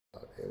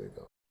here we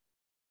go.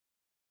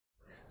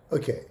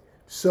 Okay,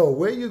 so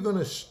where you're going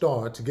to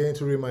start to get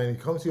into Remine, it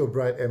comes to your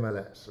Bright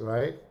MLS,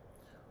 right?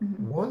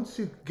 Once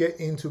you get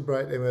into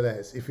Bright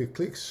MLS, if you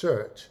click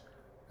search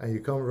and you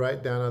come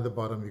right down at the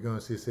bottom, you're going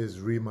to see it says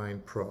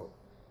Remine Pro.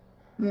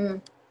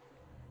 You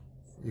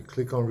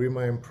click on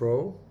Remine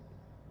Pro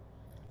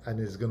and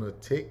it's going to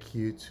take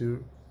you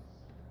to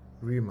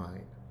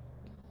Remine.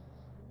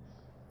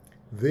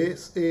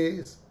 This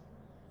is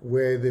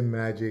where the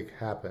magic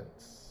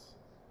happens.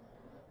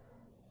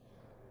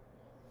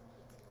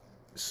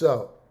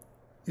 So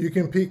you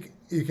can pick,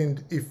 if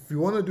you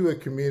want to do a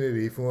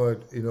community, if you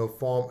want to,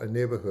 form a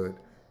neighborhood,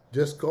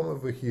 just come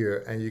over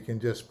here and you can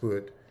just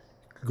go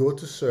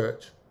to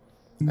search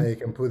and you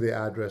can put the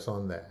address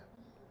on there.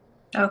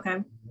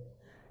 Okay.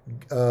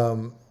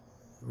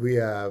 We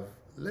have,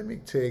 let me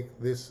take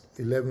this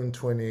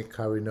 1120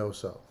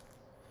 Carinoso.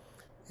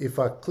 If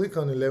I click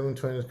on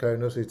 1120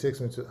 Carinoso, it takes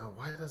me to,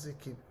 why does it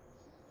keep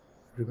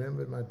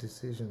remember my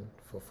decision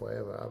for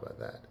forever? How about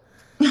that?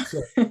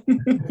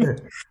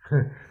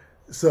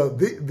 So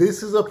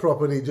this is a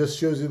property, just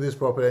shows you this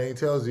property, and it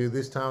tells you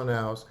this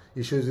townhouse,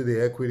 it shows you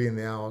the equity in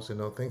the house,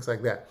 things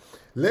like that.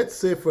 Let's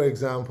say, for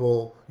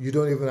example, you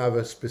don't even have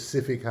a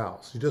specific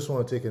house. You just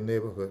want to take a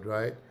neighborhood,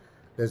 right?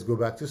 Let's go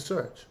back to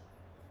search.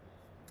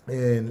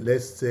 And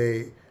let's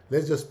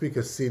just pick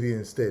a city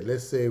instead.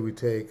 Let's say we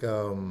take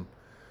Hunter's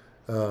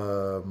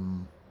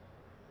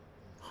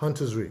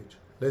Ridge.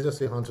 Let's just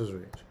say Hunter's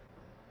Ridge.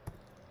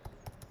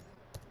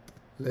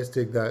 Let's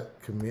take that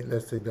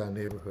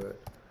neighborhood,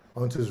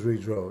 Hunter's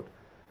Ridge Road.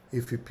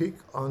 If you pick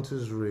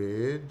Hunter's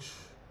Ridge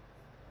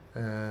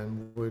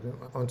and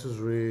Hunter's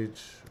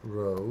Ridge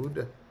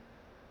Road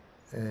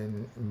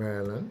in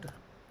Maryland,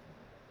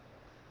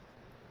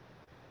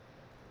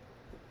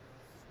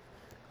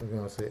 I'm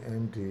gonna say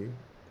MD.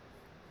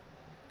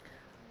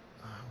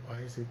 Why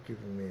is it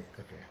giving me?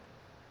 Okay,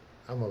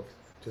 I'm gonna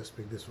just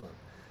pick this one.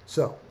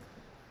 So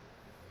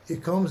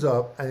it comes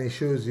up and it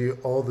shows you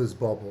all these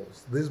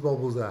bubbles. These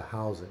bubbles are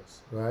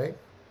houses, right?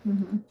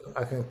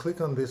 I can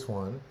click on this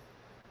one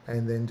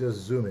and then just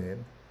zoom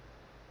in.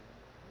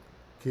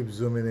 Keep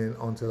zooming in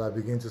until I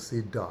begin to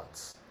see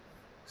dots.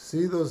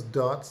 See those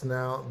dots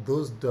now?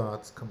 Those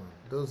dots, come on,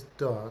 those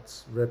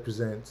dots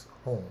represent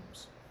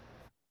homes.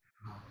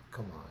 Oh,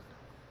 come on.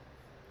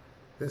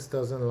 This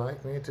doesn't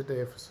like me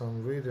today for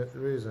some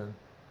reason.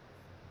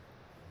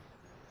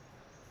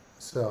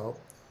 So,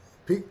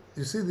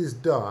 you see these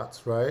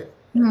dots, right?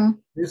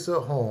 These are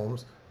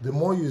homes. The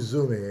more you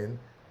zoom in,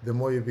 the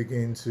more you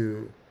begin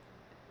to,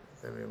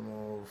 let me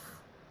move.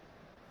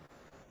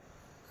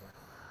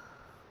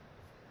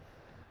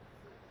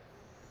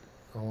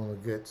 I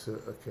want to get to,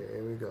 okay,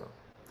 here we go.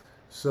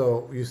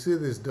 So you see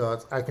these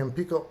dots, I can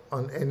pick up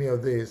on any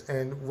of these.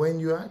 And when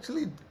you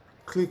actually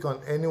click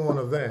on any one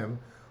of them,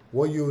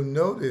 what you'll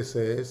notice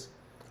is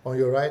on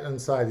your right hand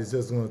side, it's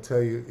just going to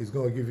tell you, it's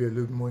going to give you a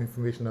little more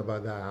information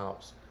about that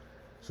house.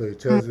 So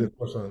it tells you the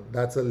person,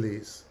 that's a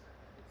lease.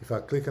 If I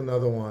click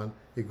another one,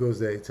 it goes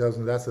there. It tells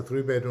me that's a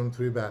 3-bedroom,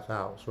 3-bath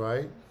house,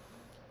 right?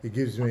 It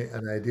gives me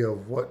an idea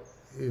of what,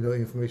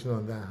 information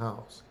on that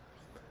house.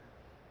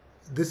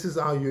 This is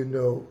how you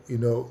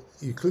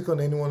click on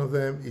any one of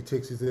them, it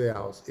takes you to the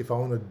house. If I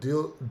want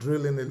to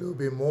drill in a little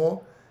bit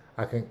more,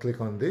 I can click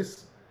on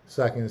this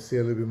so I can see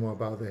a little bit more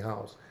about the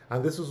house.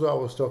 And this is what I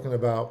was talking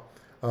about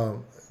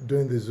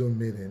during the Zoom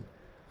meeting.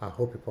 I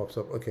hope it pops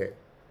up. Okay.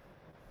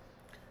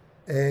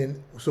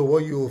 And so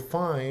what you'll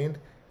find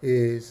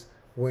is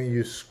when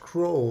you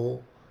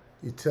scroll,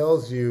 it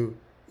tells you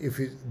if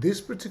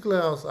this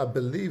particular house, I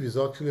believe, is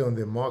actually on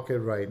the market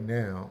right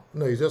now.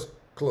 No, it's just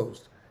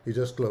closed. It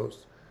just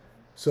closed.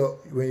 So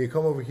when you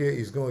come over here,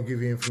 it's going to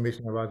give you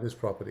information about this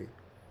property.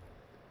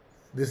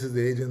 This is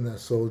the agent that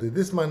sold it.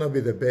 This might not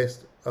be the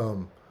best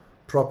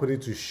property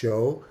to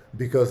show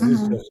because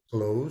this just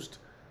closed,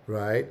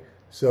 right?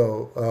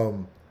 So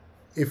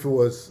if it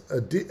was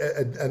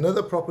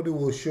another property,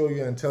 will show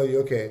you and tell you,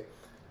 okay,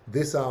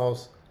 this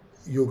house,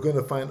 you're going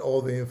to find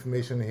all the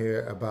information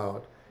here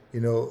about,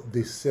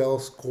 the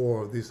sales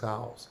score of this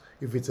house.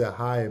 If it's a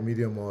high, a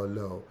medium, or a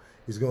low,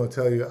 it's going to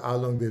tell you how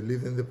long they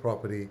live in the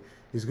property.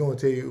 It's going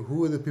to tell you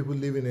who are the people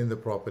living in the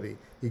property.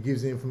 It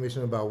gives you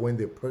information about when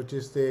they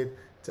purchased it,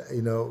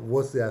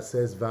 what's the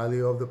assessed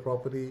value of the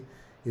property,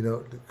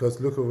 because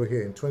look over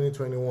here, in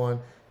 2021,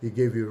 it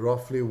gave you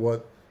roughly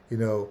what,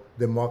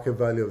 the market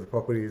value of the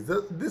property is.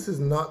 This is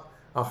not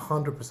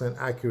 100%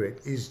 accurate.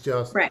 It's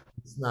just a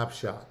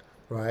snapshot,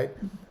 right?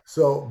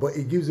 So, but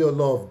it gives you a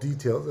lot of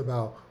details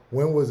about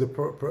when was the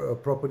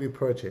property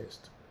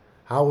purchased,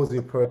 how was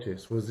it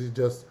purchased, was it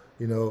just,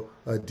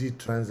 a deed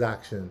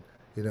transaction,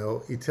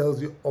 it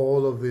tells you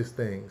all of these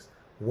things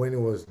when it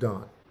was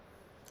done.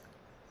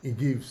 It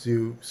gives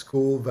you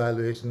school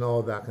valuation,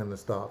 all that kind of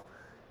stuff.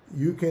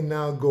 You can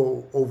now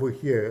go over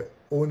here,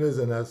 owners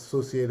and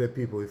associated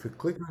people. If you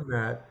click on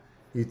that,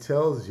 it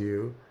tells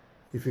you,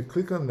 if you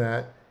click on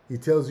that,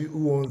 it tells you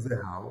who owns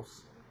the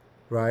house,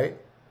 right?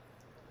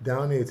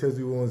 Down here, it tells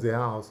you who owns the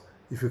house.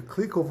 If you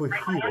click over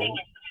here,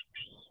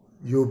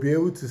 you'll be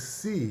able to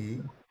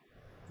see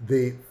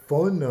the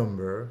phone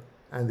number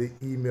and the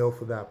email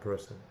for that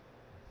person.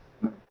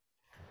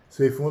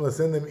 So if you want to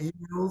send them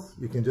emails,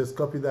 you can just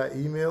copy that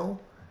email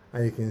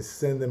and you can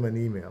send them an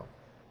email,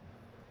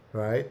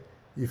 right?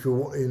 If if you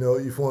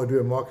want to do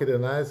a market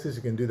analysis,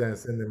 you can do that and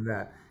send them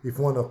that. If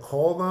you want to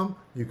call them,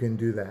 you can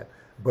do that.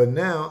 But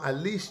now, at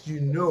least you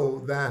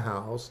know that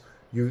house.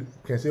 You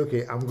can say,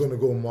 okay, I'm going to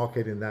go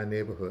market in that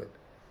neighborhood.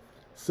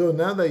 So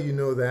now that you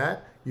know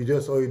that, you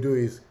just all you do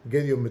is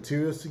get your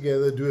materials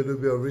together, do a little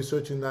bit of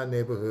research in that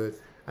neighborhood,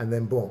 and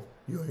then boom,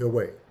 you're on your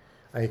way.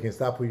 And you can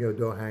start putting your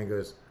door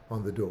hangers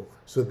on the door.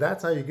 So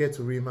that's how you get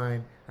to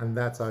Remine, and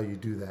that's how you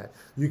do that.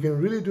 You can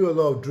really do a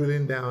lot of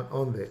drilling down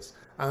on this.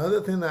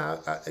 Another thing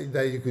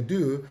that you could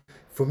do,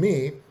 for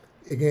me,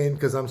 again,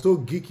 because I'm so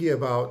geeky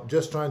about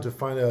just trying to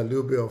find out a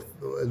little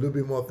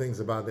bit more things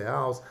about the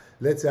house.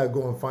 Let's say I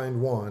go and find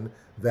one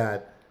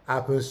that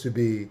happens to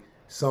be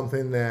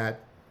something that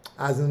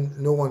hasn't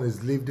no one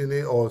has lived in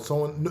it, or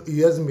someone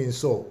it hasn't been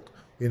sold,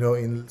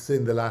 in say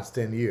in the last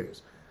 10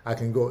 years. I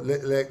can go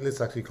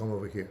let's actually come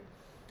over here.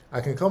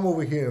 I can come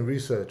over here and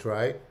research,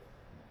 right?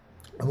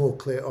 I'm going to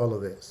clear all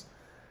of this.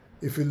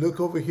 If you look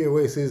over here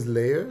where it says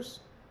layers,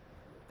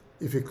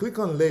 if you click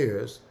on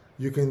layers,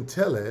 you can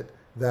tell it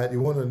that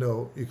you want to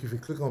know. If you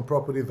click on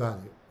property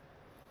value,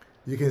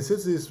 you can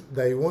set this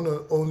that you want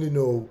to only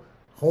know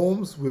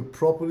homes with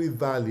property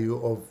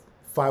value of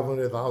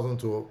 500,000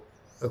 to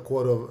a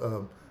quarter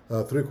of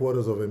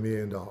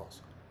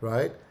 $750,000,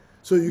 right?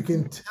 So you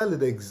can tell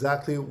it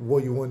exactly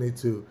what you want it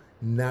to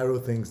narrow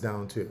things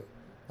down to,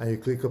 and you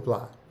click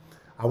apply.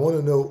 I want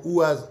to know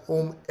who has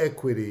home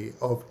equity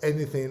of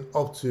anything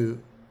up to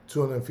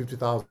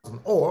 250,000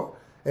 or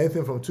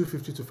anything from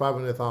 250 to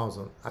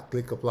 500,000. I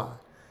click apply.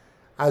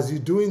 As you're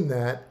doing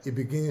that, it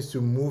begins to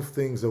move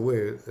things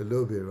away a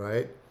little bit,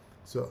 right?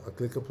 So I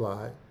click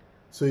apply.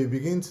 So you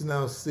begin to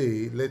now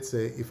see, let's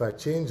say if I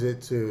change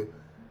it to,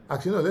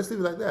 actually no, let's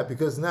leave it like that,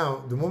 because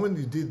now the moment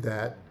you did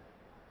that,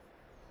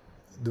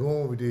 the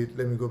moment we did,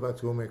 let me go back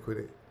to home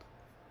equity.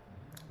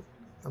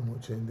 I'm going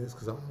to change this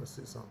because I want to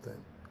see something.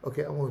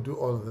 Okay, I'm going to do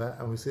all of that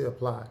and we say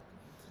apply.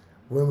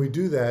 When we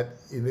do that,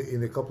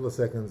 in a couple of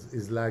seconds,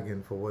 it's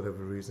lagging for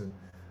whatever reason,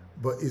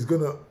 but it's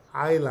going to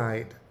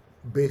highlight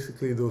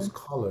basically those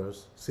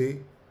colors, see,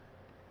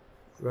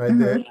 right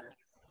there.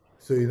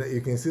 So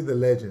you can see the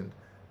legend.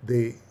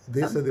 These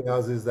are the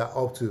houses that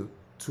up to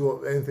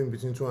anything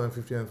between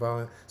 250 and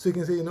 500. So you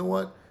can say, you know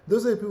what?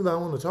 Those are the people that I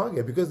want to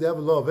target because they have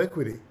a lot of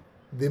equity.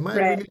 They might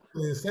really have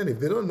an incentive.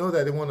 They don't know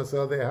that they want to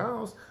sell their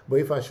house, but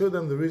if I show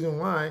them the reason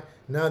why,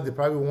 now they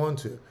probably want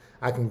to.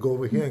 I can go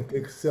over here and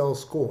click sell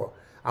score.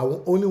 I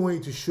only want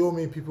you to show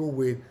me people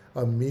with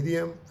a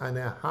medium and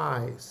a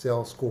high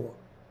sell score.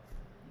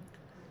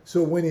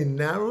 So when it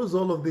narrows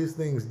all of these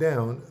things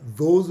down,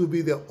 those will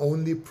be the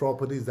only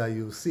properties that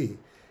you'll see.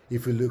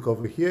 If you look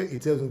over here,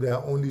 it tells me there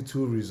are only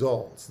 2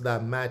 results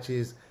that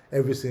matches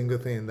every single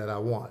thing that I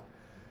want.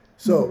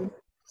 So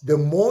the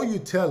more you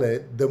tell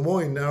it, the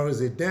more it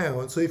narrows it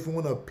down. So if you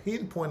want to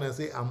pinpoint and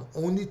say, I'm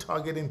only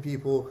targeting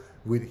people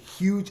with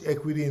huge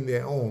equity in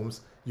their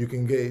homes, you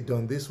can get it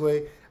done this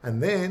way.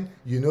 And then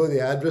you know the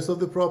address of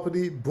the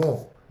property,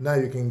 boom, now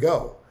you can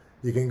go.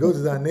 You can go to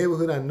that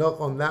neighborhood and knock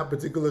on that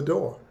particular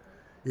door,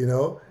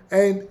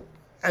 And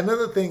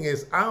another thing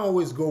is I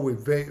always go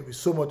with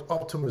so much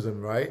optimism,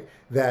 right?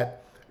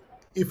 That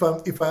if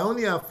I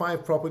only have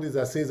 5 properties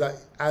that says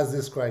as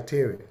this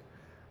criteria,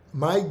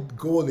 my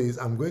goal is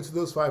I'm going to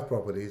those 5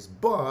 properties,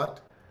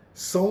 but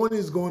someone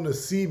is going to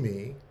see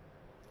me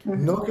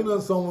knocking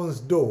on someone's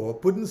door,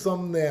 putting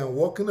something there and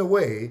walking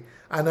away,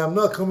 and I'm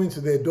not coming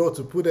to their door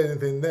to put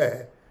anything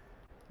there.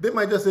 They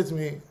might just say to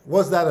me,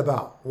 what's that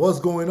about? What's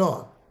going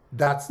on?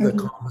 That's the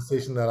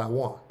conversation that I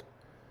want.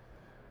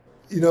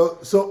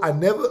 So I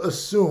never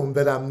assume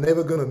that I'm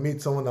never going to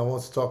meet someone that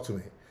wants to talk to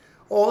me.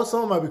 Or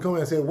someone might be coming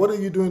and say, what are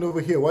you doing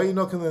over here? Why are you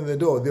knocking on the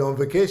door? They're on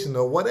vacation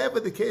or whatever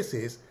the case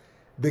is.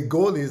 The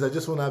goal is I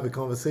just want to have a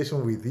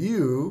conversation with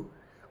you,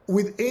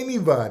 with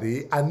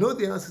anybody. I know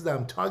the answers that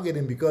I'm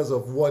targeting because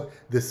of what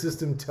the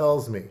system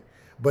tells me.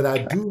 But I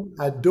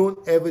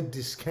don't ever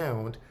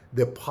discount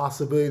the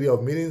possibility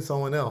of meeting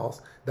someone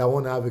else that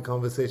want to have a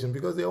conversation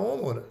because they're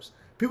homeowners.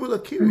 People are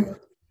curious.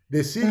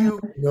 They see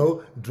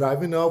you,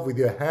 driving up with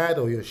your hat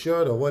or your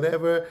shirt or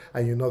whatever,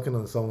 and you're knocking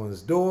on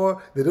someone's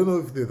door. They don't know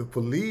if they're the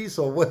police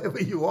or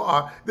whatever you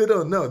are. They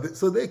don't know.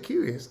 So they're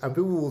curious, and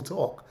people will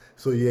talk.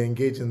 So you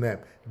engage in them.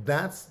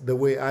 That's the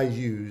way I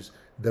use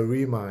the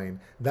Remine.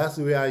 That's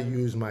the way I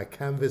use my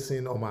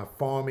canvassing or my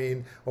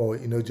farming or,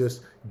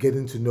 just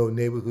getting to know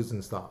neighborhoods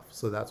and stuff.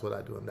 So that's what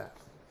I do in that.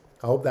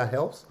 I hope that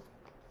helps.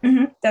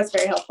 That's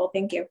very helpful.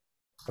 Thank you.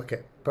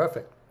 Okay,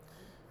 perfect.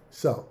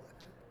 So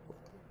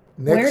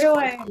next, go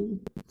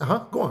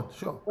on,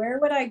 sure. Where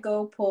would I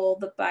go pull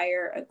the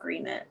buyer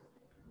agreement?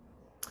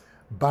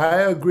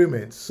 Buyer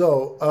agreement.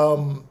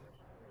 So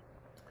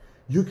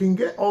you can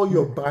get all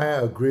your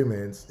buyer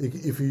agreements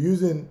if you're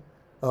using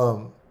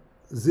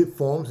zip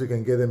forms. You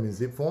can get them in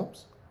zip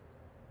forms.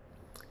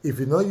 If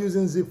you're not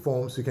using zip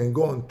forms, you can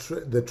go on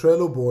the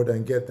Trello board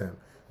and get them.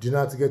 Do you know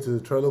how to get to the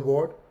Trello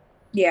board?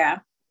 Yeah.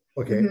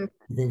 Okay, Hmm.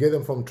 you can get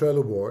them from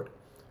Trello board.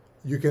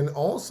 You can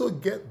also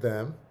get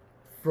them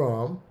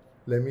from,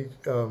 let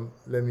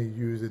me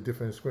use a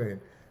different screen.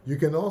 You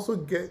can also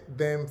get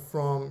them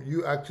from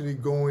you actually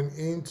going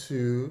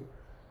into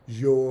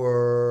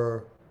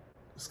your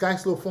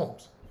SkySlope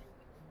forms.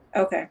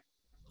 Okay.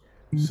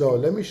 So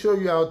let me show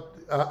you how.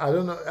 I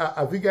don't know.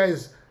 Have you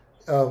guys,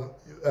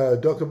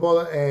 Dr.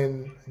 Bola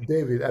and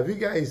David, have you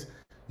guys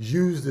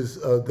used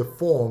the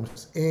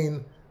forms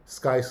in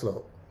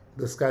SkySlope,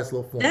 the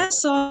SkySlope forms?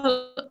 That's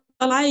all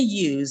I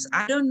use.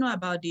 I don't know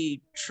about the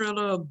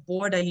Trello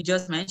board that you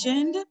just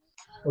mentioned.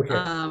 Okay.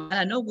 And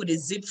I know with the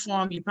zip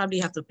form, you probably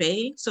have to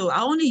pay. So I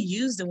only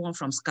use the one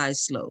from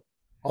SkySlope.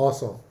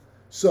 Awesome.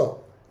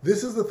 So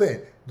this is the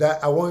thing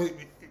that I want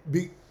to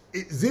be.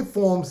 Zip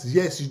forms,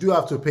 yes, you do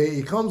have to pay.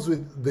 It comes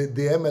with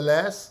the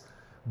MLS,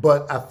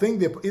 but I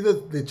think they're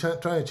trying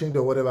to change it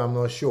or whatever. I'm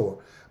not sure.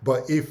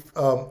 But if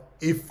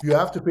you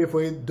have to pay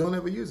for it, don't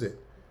ever use it.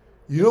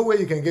 You know where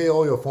you can get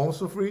all your forms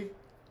for free?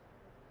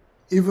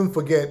 Even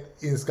forget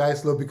in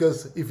SkySlope,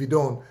 because if you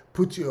don't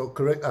put your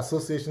correct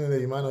association in there,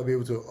 you might not be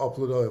able to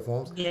upload all your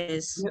forms.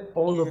 Yes. Get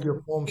all of Yeah.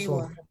 your forms Free from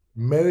one.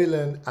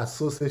 Maryland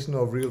Association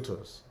of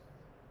Realtors.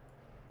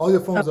 All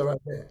your forms are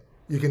right there.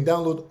 You can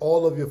download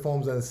all of your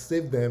forms and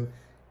save them,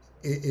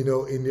 in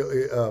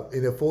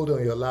a folder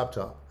on your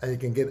laptop, and you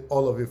can get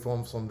all of your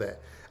forms from there.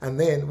 And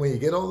then when you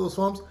get all those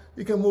forms,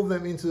 you can move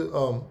them into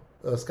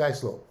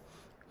SkySlope.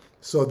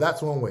 So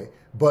that's one way.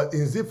 But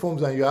in zip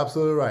forms, and you're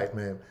absolutely right,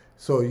 man.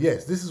 So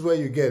yes, this is where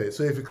you get it.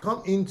 So if you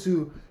come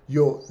into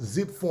your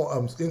zip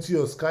form, into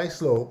your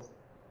SkySlope,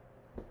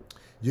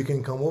 you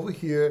can come over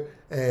here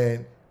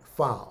and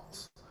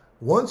files.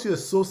 Once your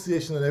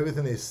association and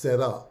everything is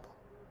set up,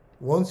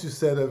 once you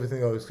set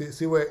everything up,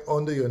 see where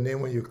under your name,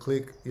 when you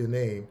click your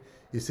name,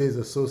 it says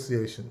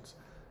associations.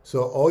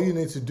 So all you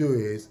need to do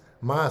is,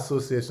 my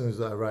associations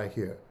are right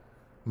here.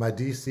 My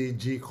DC,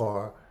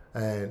 GCAR,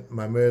 and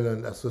my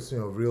Maryland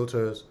Association of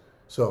Realtors.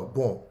 So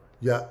boom.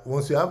 Yeah,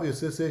 once you have your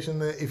association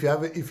there, if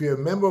you're a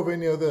member of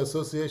any other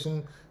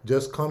association,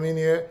 just come in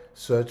here,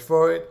 search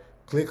for it,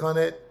 click on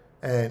it,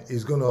 and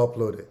it's going to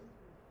upload it.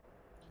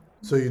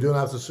 So you don't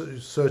have to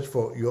search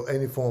for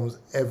any forms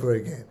ever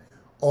again.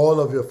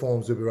 All of your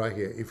forms will be right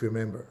here if you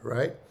remember,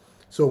 right?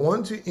 So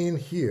once you're in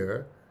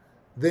here,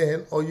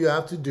 then all you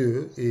have to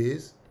do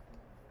is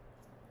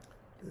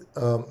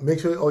make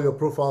sure all your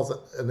profiles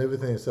and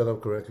everything is set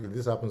up correctly.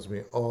 This happens to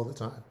me all the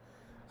time.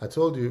 I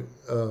told you,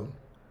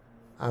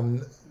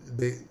 I'm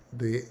the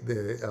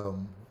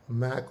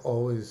Mac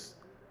always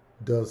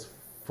does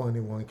funny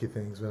wonky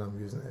things when I'm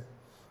using it.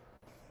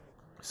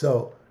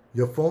 So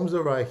your forms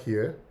are right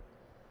here,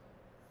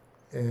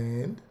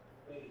 and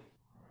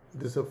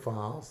these are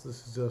files.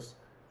 This is just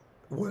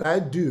what I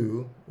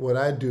do.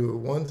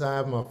 Once I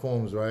have my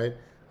forms right,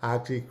 I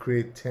actually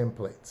create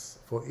templates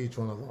for each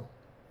one of them.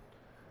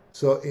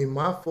 So in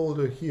my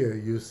folder here,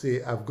 you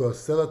see I've got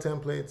seller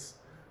templates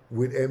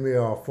with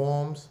MAR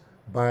forms,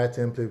 buyer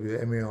template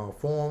with MAR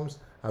forms.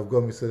 I've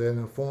got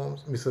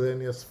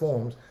miscellaneous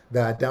forms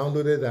that I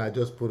downloaded that I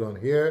just put on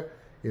here.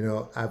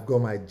 I've got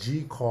my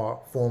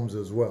GCAR forms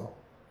as well,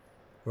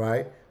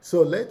 right?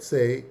 So let's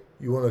say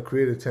you want to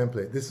create a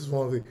template. This is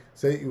one of the,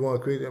 say you want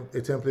to create a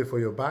template for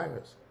your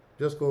buyers.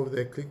 Just go over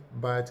there, click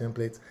buyer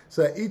templates.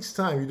 So that each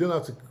time you don't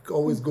have to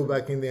always go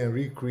back in there and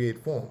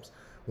recreate forms.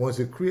 Once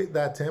you create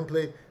that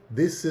template,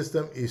 this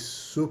system is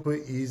super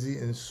easy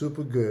and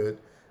super good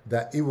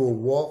that it will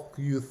walk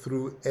you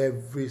through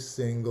every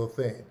single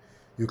thing.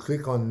 You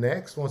click on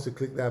next. Once you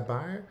click that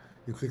buyer,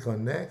 you click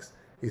on next.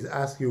 It's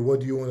asking you,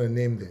 what do you want to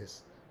name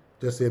this?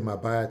 Just say my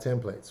buyer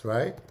templates,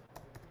 right?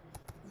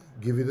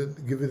 Give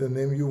it the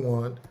name you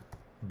want.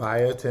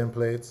 Buyer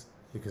templates.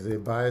 You can say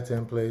buyer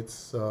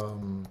templates,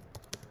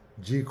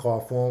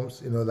 GCAR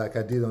forms, like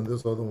I did on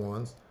those other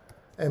ones.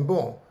 And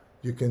boom,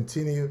 you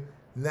continue.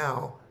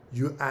 Now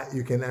you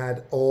can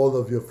add all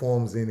of your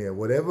forms in here.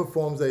 Whatever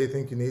forms that you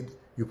think you need,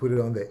 you put it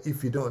on there.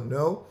 If you don't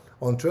know,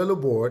 on Trello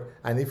board,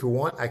 and if you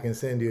want, I can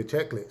send you a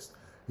checklist.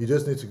 You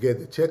just need to get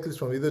the checklist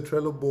from either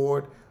Trello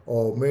board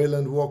or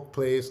Maryland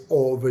Workplace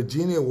or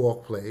Virginia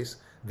Workplace.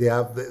 They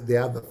have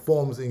the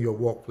forms in your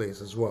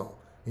workplace as well,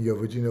 in your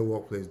Virginia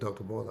Workplace,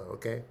 Dr. Bola,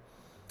 okay?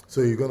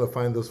 So you're going to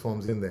find those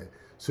forms in there.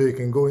 So you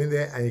can go in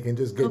there and you can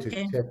just get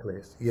your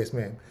checklist. Yes,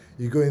 ma'am.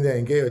 You go in there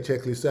and get your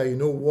checklist so you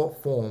know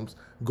what forms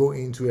go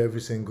into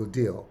every single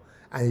deal.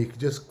 And you can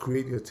just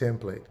create your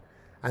template.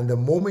 And the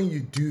moment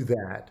you do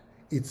that,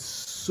 it's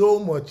so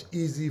much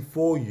easy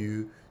for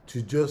you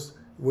to just,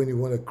 when you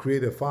want to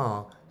create a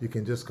file, you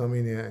can just come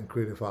in here and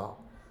create a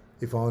file.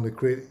 If I want to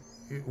create,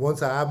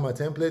 once I have my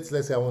templates,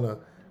 let's say I want to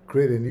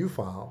create a new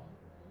file,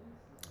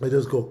 I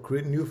just go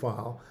create a new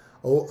file.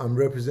 Oh, I'm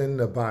representing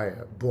a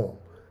buyer. Boom.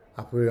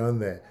 I put it on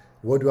there.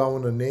 What do I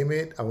want to name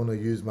it? I want to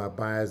use my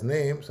buyer's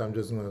name. So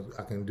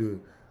I can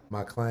do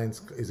my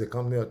client's, is a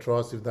company of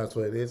trust, if that's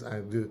what it is. I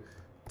do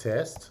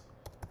test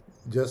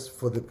just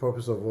for the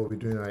purpose of what we're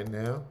doing right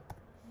now.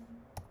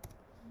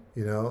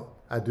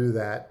 I do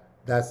that.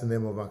 That's the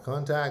name of my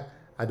contact.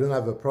 I don't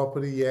have a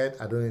property yet.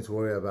 I don't need to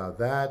worry about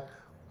that.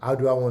 How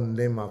do I want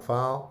to name my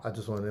file? I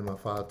just want to name my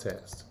file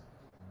test,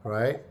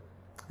 right?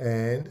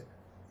 And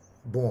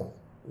boom.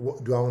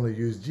 Do I want to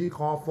use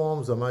GCAR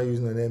forms? Am I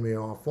using an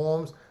MAR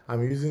forms?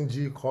 I'm using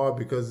GCAR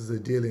because it's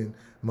a deal in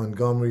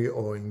Montgomery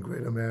or in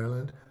Greater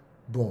Maryland.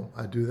 Boom,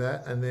 I do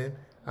that, and then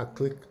I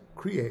click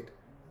create.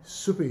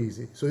 Super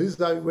easy. So this is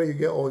where you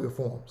get all your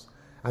forms.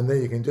 And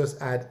then you can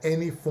just add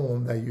any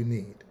form that you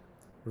need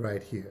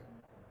right here.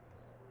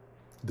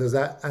 Does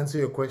that answer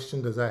your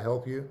question? Does that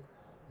help you,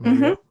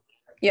 Maria?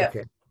 Yeah.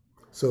 Okay.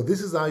 So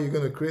this is how you're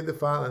going to create the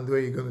file, and the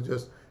way you're going to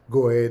just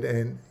go ahead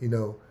and,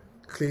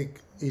 click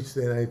each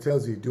thing, and it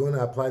tells you, do you want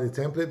to apply the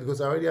template? Because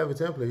I already have a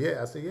template.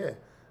 Yeah, I say, yeah,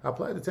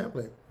 apply the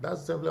template.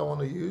 That's the template I want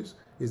to use.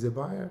 Is a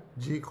buyer,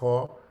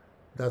 GCAR.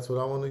 That's what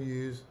I want to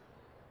use.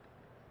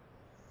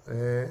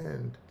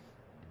 And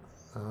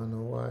I don't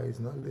know why it's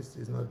not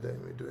listed. It's not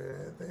letting me do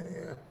anything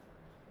here.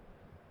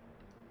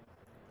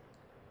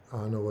 I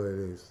don't know what it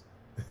is.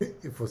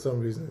 If for some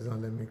reason it's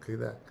not letting me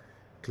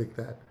click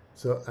that.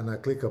 So, and I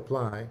click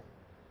apply.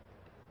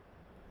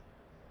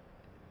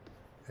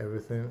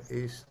 Everything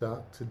is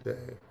stock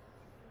today.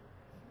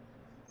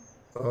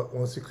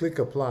 Once you click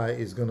apply,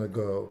 it's gonna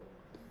go.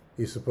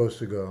 It's supposed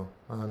to go.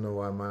 I don't know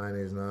why mine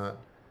is not.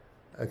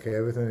 Okay,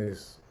 everything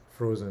is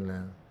frozen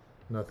now.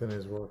 Nothing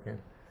is working.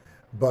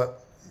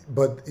 But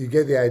you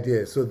get the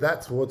idea. So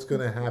that's what's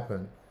gonna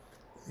happen.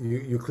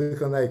 You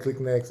click on that, you click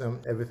next,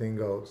 and everything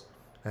goes.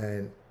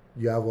 And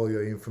you have all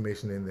your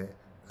information in there.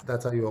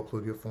 That's how you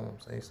upload your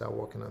forms and you start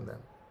working on them.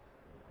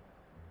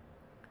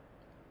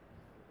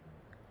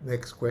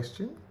 Next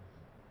question.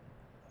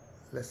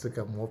 Let's look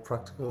at more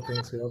practical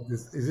things to help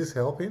this. Is this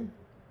helping?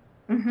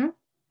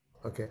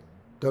 Okay.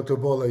 Dr.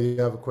 Bola, you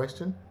have a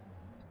question?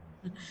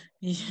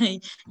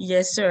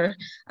 Yes, sir.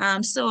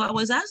 So I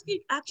was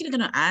actually going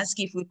to ask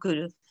if we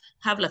could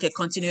have like a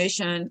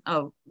continuation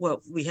of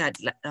what we had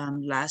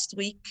last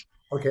week.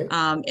 Okay.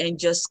 And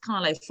just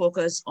kind of like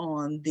focus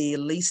on the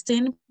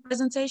listing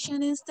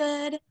presentation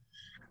instead.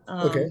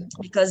 Okay.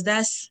 Because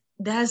that's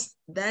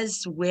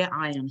where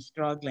I am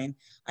struggling.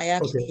 I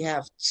actually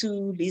have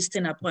 2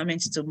 listing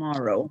appointments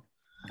tomorrow.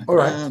 All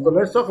right. So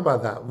let's talk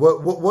about that.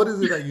 What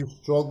is it that you're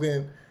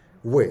struggling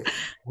with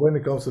when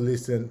it comes to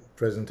listing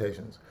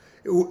presentations?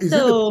 Is it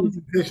the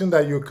presentation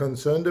that you're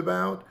concerned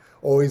about,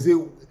 or is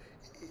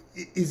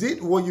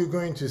it what you're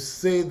going to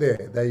say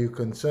there that you're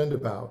concerned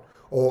about,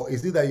 or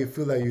is it that you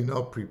feel that you're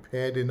not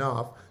prepared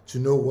enough to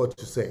know what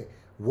to say?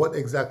 What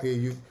exactly are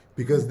you?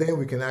 Because then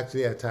we can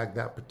actually attack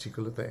that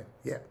particular thing.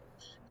 Yeah.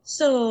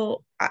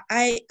 So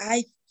I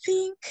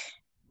think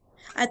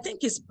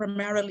it's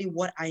primarily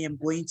what I am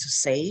going to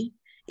say.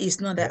 It's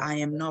not that I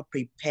am not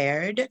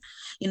prepared,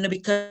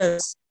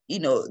 because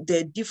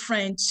the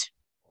different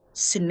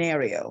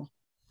scenario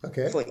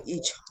for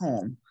each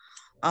home.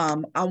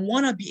 I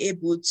want to be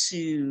able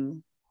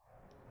to,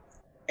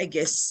 I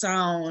guess,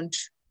 sound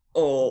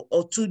or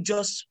to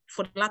just,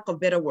 for lack of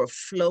better word,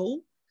 flow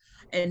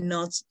and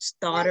not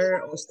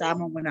stutter or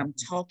stammer when I'm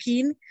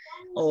talking,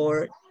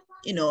 or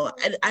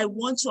I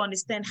want to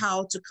understand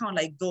how to kind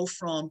of like go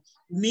from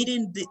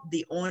meeting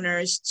the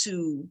owners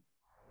to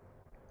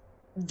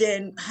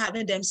then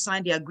having them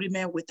sign the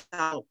agreement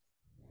without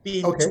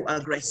being too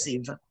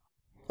aggressive.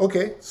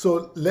 Okay,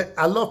 so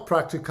I love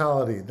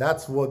practicality.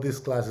 That's what this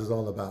class is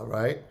all about,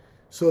 right?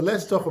 So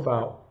let's talk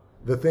about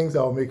the things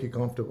that will make you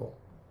comfortable.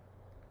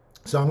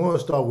 So I'm going to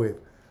start with,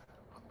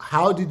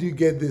 how did you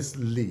get this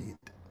lead?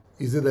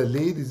 Is it a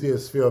lead? Is it a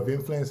sphere of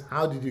influence?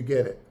 How did you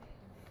get it?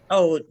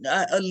 Oh,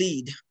 a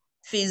lead,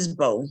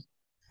 FSBO.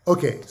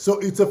 Okay, so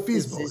it's a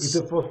FSBO. It's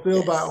a for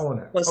sale by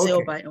owner. For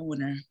sale by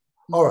owner.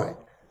 All right.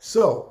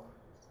 So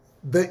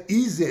the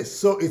easiest,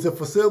 so it's a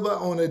for sale by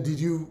owner. Did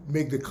you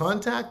make the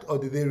contact or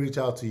did they reach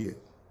out to you?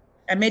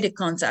 I made the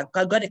contact.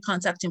 I got the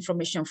contact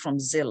information from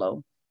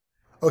Zillow.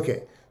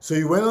 Okay, so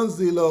you went on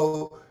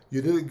Zillow,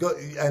 you did go,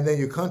 and then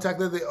you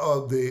contacted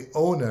the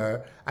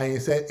owner, and you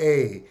said,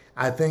 "Hey,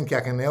 I think I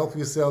can help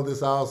you sell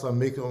this house and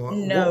make."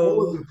 No,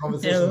 what was the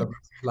conversation about?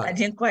 Like? I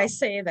didn't quite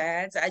say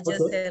that. I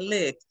just said,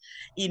 "Look,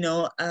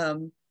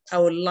 I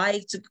would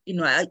like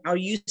to, are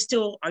you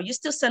still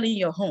selling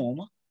your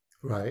home?"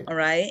 Right. All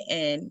right,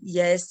 and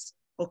yes.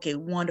 Okay,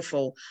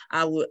 wonderful.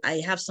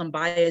 I have some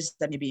buyers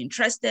that may be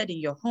interested in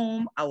your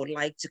home. I would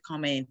like to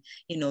come and,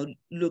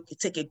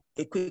 take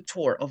a quick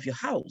tour of your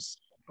house.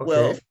 Okay.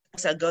 Well, of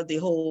course, I got the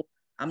whole,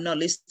 I'm not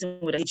listing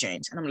with an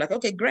agent. And I'm like,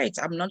 okay, great.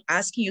 I'm not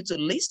asking you to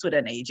list with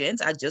an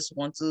agent. I just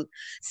want to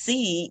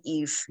see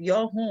if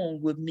your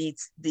home would meet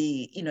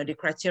the, the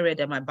criteria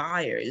that my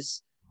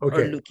buyers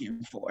are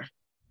looking for.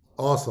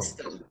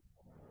 Awesome.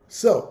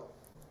 So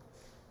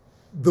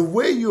the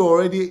way you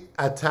already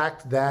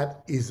attacked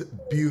that is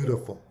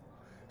beautiful.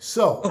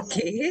 So,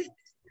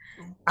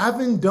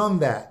 having done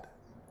that,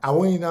 I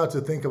want you now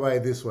to think about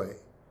it this way.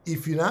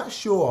 If you not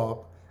show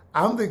up,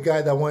 I'm the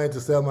guy that wanted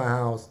to sell my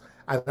house,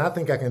 and I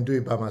think I can do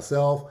it by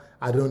myself.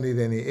 I don't need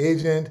any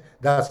agent.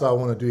 That's why I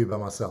want to do it by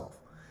myself.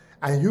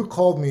 and you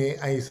called me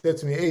and you said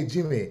to me, hey,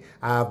 Jimmy,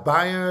 I have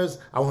buyers.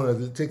 I want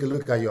to take a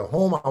look at your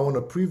home. I want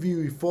to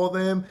preview it for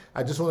them.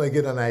 I just want to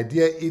get an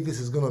idea if this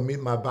is going to meet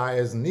my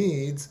buyer's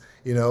needs.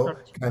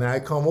 Can I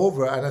come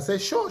over? And I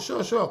said, sure,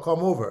 come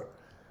over.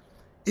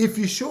 If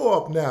you show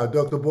up now,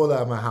 Dr.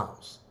 Bola, at my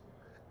house,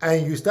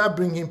 and you start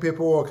bringing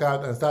paperwork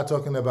out and start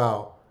talking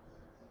about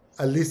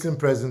a listing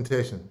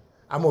presentation,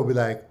 I'm going to be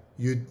like,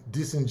 you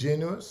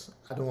disingenuous.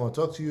 I don't want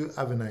to talk to you.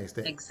 Have a nice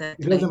day.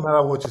 Exactly. It doesn't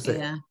matter what you say.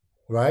 Yeah.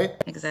 Right?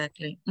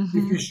 Exactly. If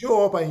you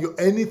show up and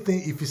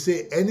if you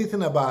say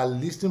anything about a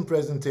listing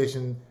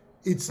presentation,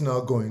 it's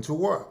not going to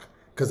work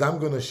because I'm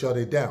going to shut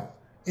it down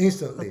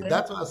instantly. Okay.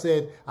 That's why I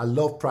said I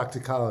love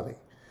practicality.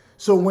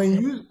 So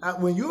when you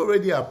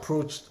already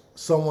approached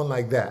someone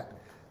like that,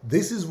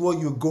 this is what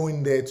you're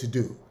going there to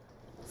do.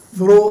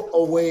 Throw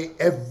away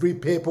every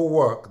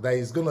paperwork that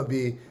is going to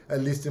be a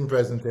listing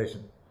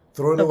presentation.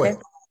 Throw it away.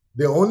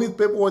 The only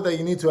paperwork that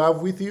you need to have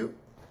with you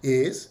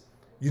is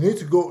you need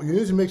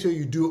to make sure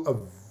you do a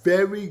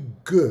very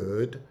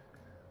good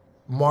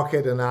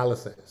market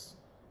analysis.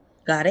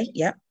 Got it.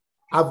 Yep.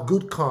 Have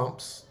good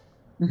comps.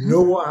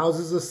 Know what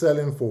houses are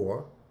selling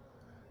for.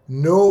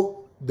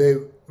 Know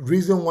the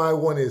reason why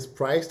one is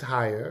priced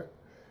higher.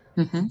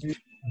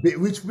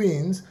 Which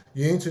means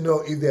you need to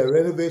know if there are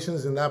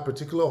renovations in that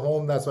particular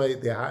home. That's why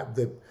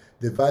the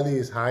value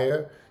is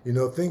higher.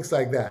 Things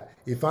like that.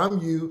 If I'm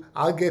you,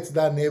 I'll get to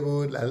that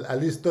neighborhood at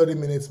least 30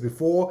 minutes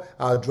before.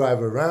 I'll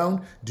drive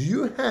around. Do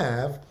you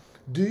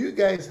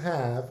guys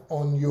have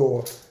on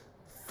your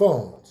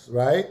phones,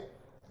 right?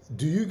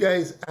 Do you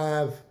guys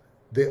have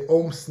the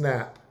Home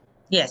Snap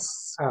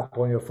app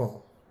on your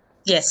phone?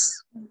 Yes.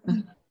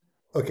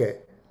 Okay.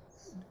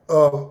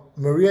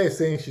 Maria is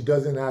saying she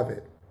doesn't have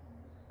it.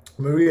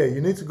 Maria, you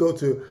need to go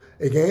to,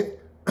 again,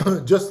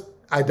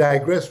 I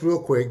digress real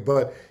quick,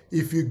 but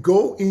if you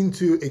go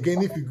into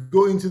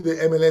the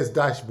MLS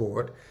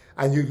dashboard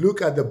and you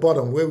look at the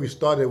bottom where we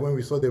started when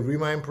we saw the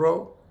Remine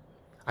Pro,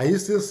 are you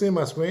still seeing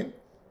my screen?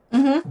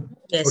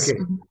 Yes. Okay.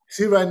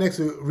 See right next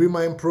to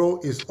Remine Pro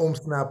is Home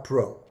Snap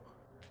Pro.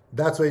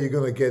 That's where you're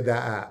going to get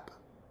that app.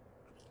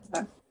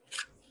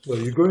 So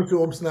you're going to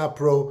Home Snap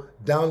Pro,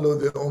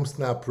 download the Home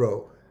Snap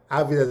Pro,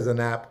 have it as an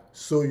app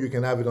so you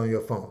can have it on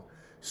your phone.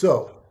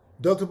 So,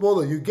 Dr.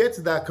 Bola, you get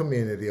to that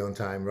community on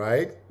time,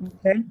 right?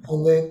 Okay.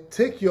 And then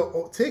take your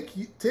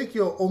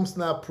Home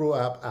Snap Pro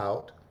app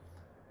out,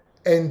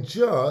 and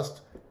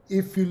just,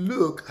 if you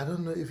look, I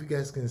don't know if you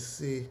guys can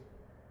see,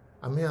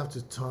 I may have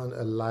to turn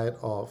a light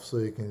off so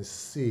you can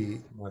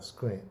see my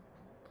screen.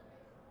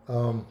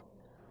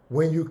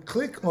 When you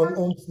click on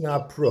Home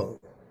Snap Pro,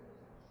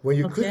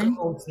 click on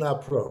Home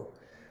Snap Pro,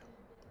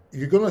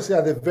 you're going to see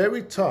at the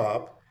very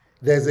top,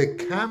 there's a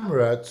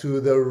camera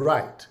to the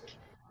right.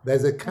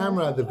 There's a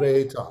camera at the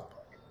very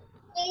top.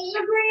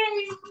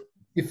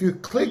 If you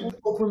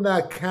open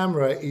that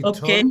camera, it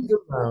turns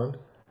around,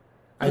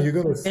 and you're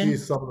going to see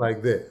something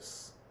like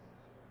this.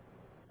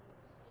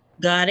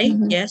 Got it.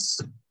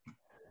 Yes.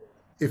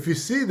 If you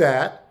see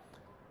that,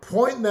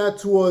 point that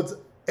towards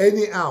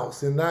any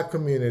house in that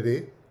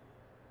community.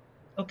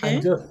 Okay.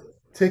 And just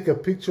take a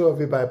picture of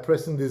it by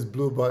pressing this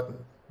blue button.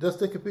 Just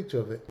take a picture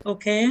of it.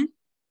 Okay.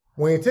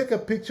 When you take a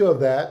picture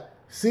of that,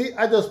 see,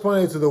 I just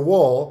pointed to the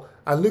wall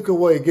and look at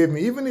what it gave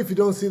me. Even if you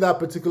don't see that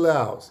particular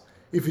house,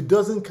 if it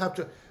doesn't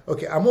capture,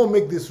 okay, I'm gonna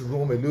make this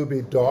room a little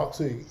bit dark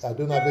so I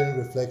don't have any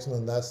reflection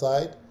on that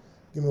side.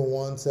 Give me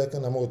 1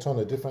 second, I'm gonna turn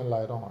a different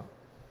light on.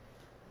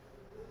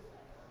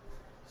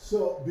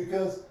 So,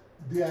 because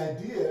the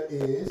idea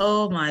is,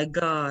 oh my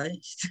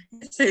gosh,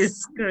 this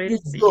is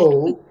crazy.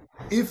 So,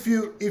 if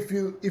you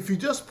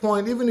just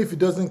point, even if it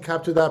doesn't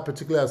capture that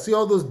particular, see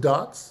all those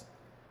dots?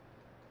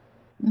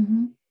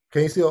 Can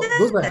you see all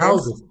those are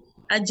houses?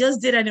 I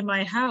just did it in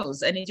my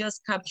house and it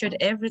just captured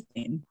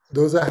everything.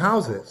 Those are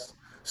houses.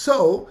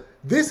 So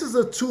this is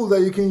a tool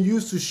that you can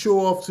use to show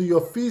off to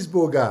your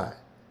FSBO guy.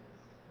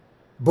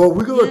 But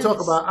we're going to talk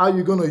about how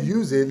you're going to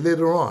use it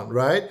later on,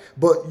 right?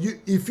 But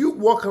if you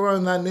walk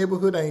around that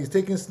neighborhood and he's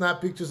taking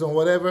snap pictures and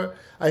whatever,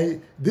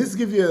 and this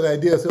gives you an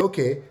idea. Say,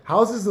 okay,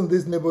 houses in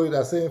this neighborhood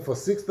are selling for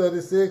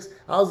 $636.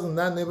 Houses in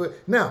that neighborhood.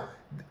 Now,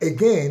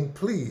 again,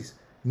 please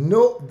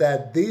note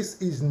that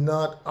this is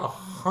not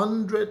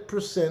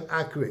 100%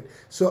 accurate.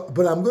 So,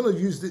 but I'm going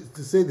to use this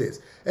to say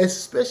this,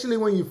 especially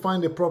when you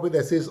find a property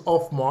that says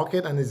off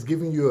market and is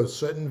giving you a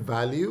certain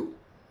value.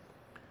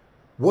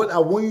 What I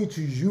want you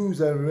to use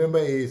and remember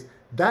is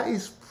that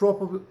is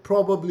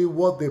probably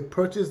what they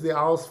purchased the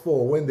house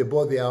for when they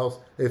bought the house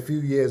a few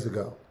years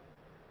ago.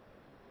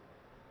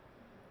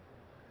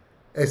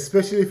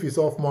 Especially if it's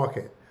off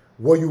market.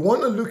 What you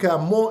want to look at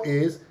more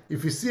is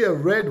if you see a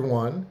red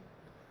one,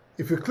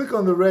 if you click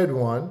on the red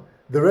one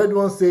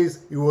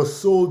says it was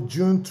sold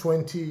June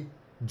 24,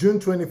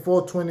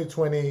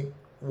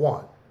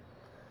 2021.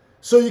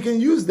 So you can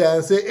use that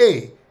and say,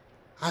 hey,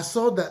 I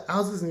saw that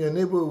houses in your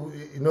neighborhood,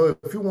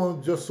 if you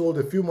one just sold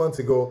a few months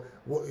ago,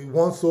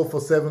 one sold for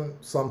 7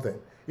 something.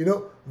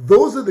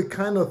 Those are the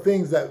kind of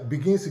things that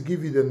begins to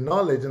give you the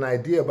knowledge and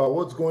idea about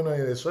what's going on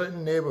in a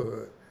certain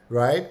neighborhood,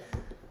 right?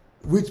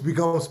 which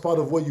becomes part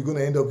of what you're going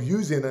to end up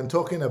using and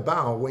talking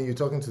about when you're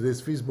talking to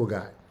this Facebook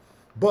guy.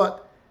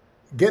 But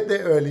get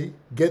there early,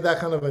 get that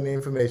kind of an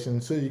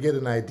information so you get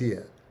an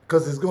idea,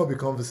 because it's going to be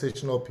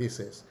conversational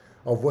pieces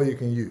of what you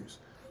can use.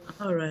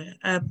 All right.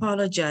 I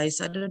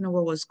apologize. I don't know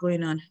what was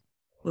going on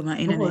with my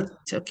internet.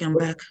 Okay, I'm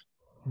back.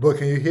 But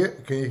can you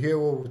hear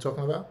what we're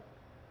talking about?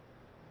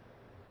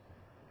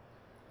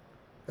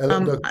 I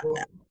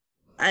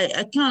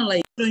kind of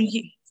like couldn't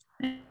hear.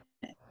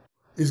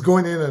 It's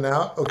going in and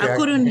out. Okay. I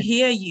couldn't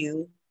hear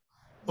you.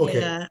 Okay.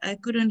 Yeah, I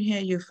couldn't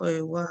hear you for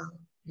a while.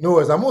 No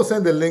worries. I'm gonna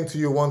send the link to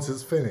you once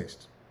it's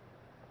finished.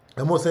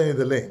 I'm gonna send you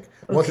the link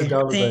once Okay, the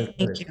download is thank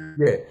finished. you.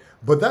 Yeah,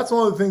 but that's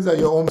one of the things that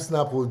your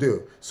OhmSnap will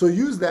do. So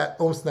use that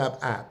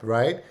OhmSnap app,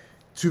 right,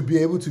 to be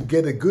able to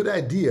get a good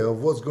idea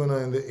of what's going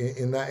on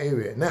in that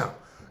area. Now,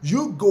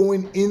 you're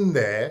going in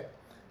there,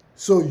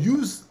 so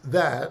use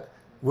that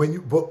when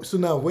you. So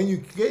now, when you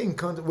get in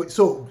contact with,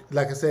 so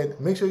like I said,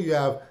 make sure you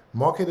have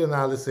market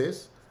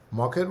analysis,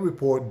 market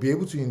report, be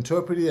able to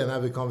interpret it and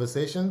have a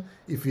conversation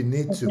if you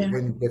need to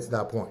when you get to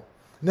that point.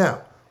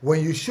 Now,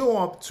 when you show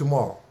up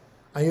tomorrow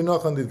and you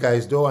knock on the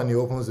guy's door and he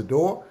opens the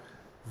door,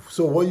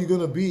 so what you're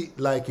going to be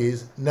like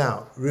is,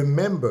 now,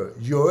 remember,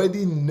 you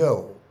already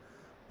know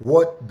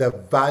what the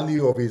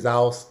value of his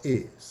house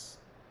is.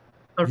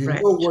 Correct. You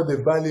know what the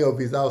value of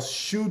his house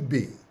should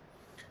be.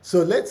 So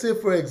let's say,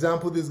 for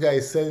example, this guy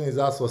is selling his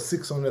house for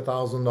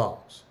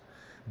 $600,000.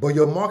 But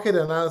your market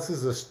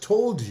analysis has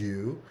told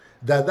you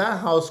that that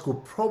house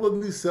could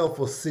probably sell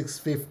for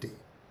 $650,000,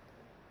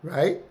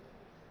 right?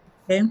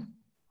 Okay.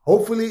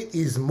 Hopefully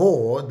is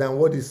more than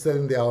what he's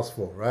selling the house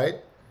for, right?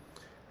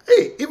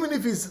 Hey, even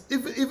if he's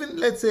even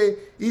let's say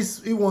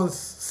he wants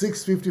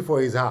 $650,000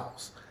 for his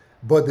house,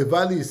 but the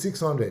value is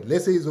 $600,000.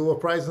 Let's say he's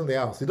overpricing the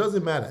house. It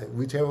doesn't matter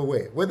whichever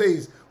way, whether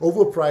he's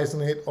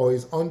overpricing it or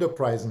he's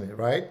underpricing it,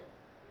 right?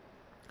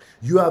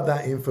 You have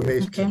that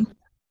information. Okay.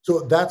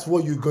 So that's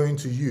what you're going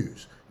to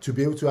use to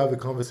be able to have a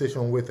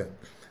conversation with him.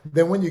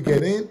 Then when you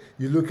get in,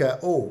 you look at,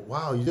 oh,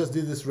 wow, you just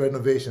did this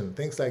renovation,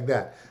 things like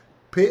that.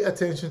 Pay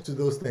attention to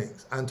those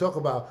things and talk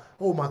about,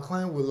 oh, my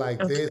client will like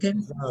this.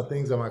 These are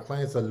things that my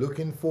clients are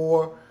looking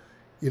for,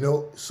 you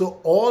know. So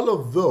all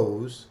of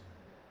those,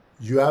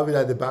 you have it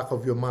at the back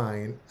of your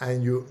mind,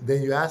 and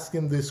then you ask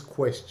him these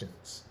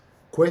questions.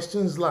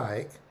 Questions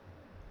like,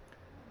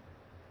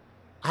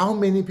 how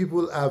many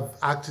people have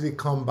actually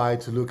come by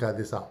to look at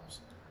this house?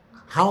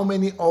 How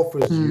many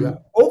offers do you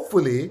have?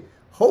 Hopefully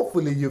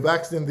you've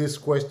asked him this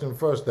question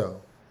first,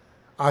 though.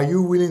 Are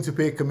you willing to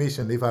pay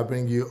commission if I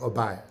bring you a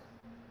buyer?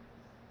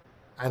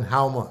 And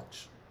how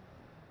much?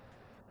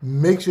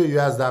 Make sure you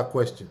ask that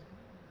question.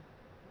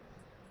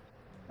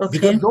 Okay.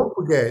 Because don't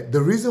forget,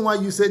 the reason why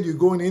you said you're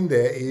going in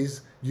there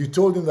is you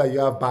told him that you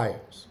have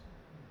buyers.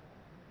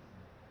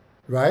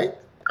 Right?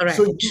 Correct.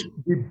 So you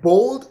be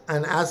bold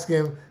and ask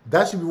him.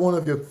 That should be one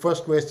of your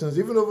first questions,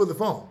 even over the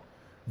phone.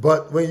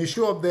 But when you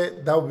show up there,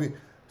 that would be,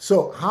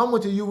 so how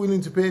much are you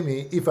willing to pay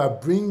me if I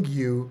bring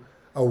you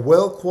a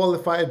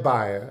well-qualified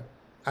buyer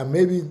and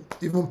maybe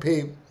even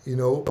pay, you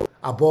know,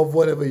 above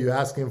whatever you're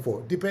asking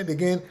for? Depend,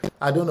 again,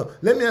 I don't know.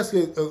 Let me ask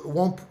you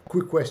one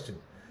quick question.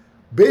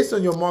 Based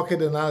on your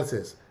market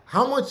analysis,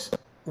 how much,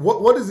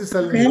 what is he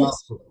selling his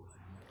house for?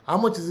 How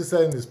much is he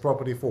selling this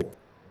property for?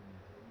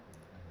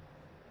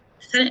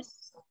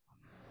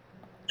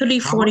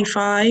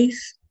 $345.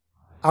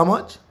 How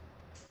much?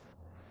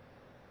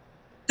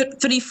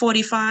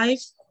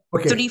 $345.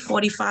 Okay.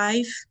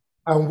 $345.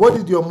 And what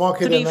did your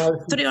market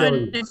analysis tell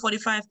you?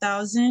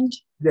 $345,000.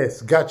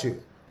 Yes, got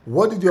you.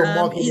 What did your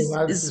market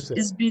analysis say?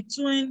 It's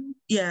between,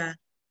 yeah,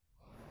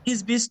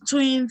 it's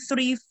between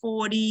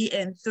 340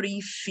 and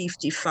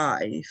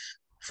 355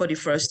 for the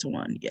first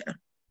one, yeah.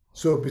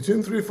 So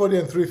between 340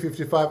 and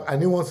 355, and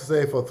he wants to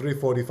say for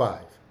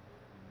 345.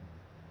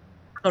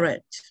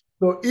 Correct.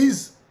 So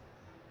he's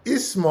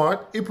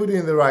smart. He put it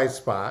in the right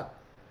spot.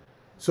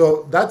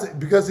 So that's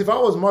because if I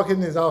was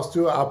marketing his house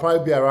too, I'll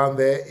probably be around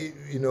there,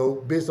 you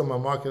know, based on my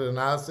market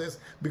analysis,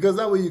 because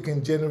that way you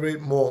can generate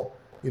more,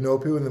 you know,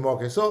 people in the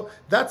market. So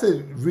that's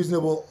a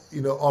reasonable,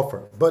 you know,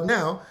 offer. But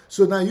now,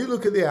 so now you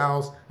look at the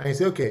house and you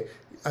say, okay,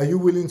 are you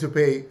willing to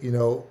pay, you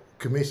know,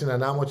 commission,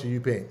 and how much are you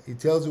paying? He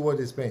tells you what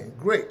he's paying.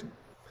 Great.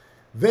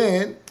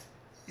 Then,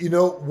 you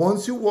know,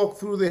 once you walk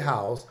through the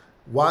house,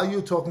 while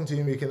you're talking to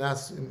him, you can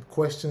ask him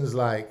questions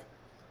like,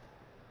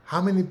 how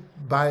many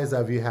buyers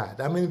have you had?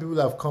 How many people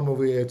have come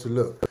over here to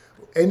look?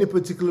 Any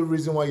particular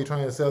reason why you're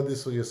trying to sell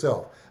this for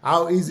yourself?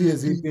 How easy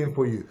has it been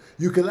for you?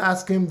 You can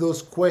ask him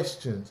those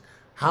questions.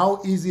 How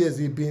easy has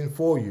it been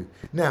for you?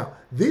 Now,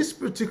 this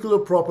particular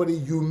property,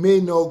 you may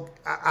know,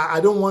 I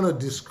don't want to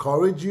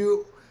discourage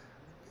you,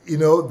 you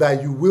know,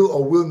 that you will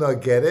or will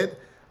not get it,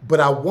 but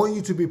I want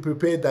you to be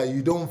prepared that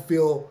you don't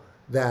feel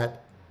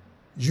that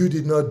you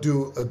did not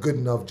do a good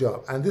enough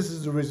job. And this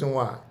is the reason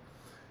why.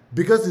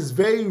 Because it's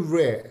very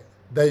rare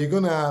that you're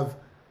going to have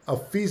a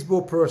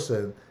feasible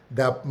person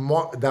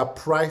that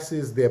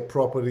prices their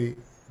property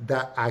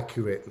that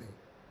accurately.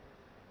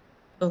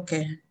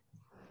 Okay.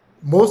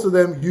 Most of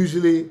them,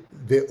 usually,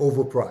 they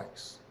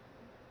overprice.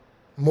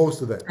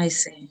 Most of them. I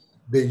see.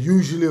 They're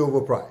usually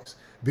overpriced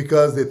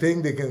because they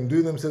think they can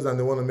do themselves and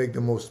they want to make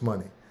the most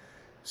money.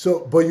 So,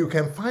 but you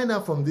can find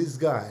out from this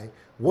guy,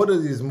 what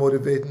are his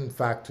motivating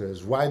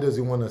factors? Why does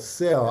he want to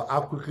sell?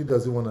 How quickly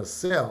does he want to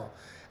sell?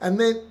 And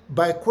then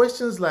by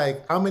questions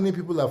like how many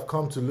people have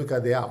come to look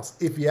at the house,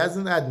 if he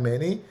hasn't had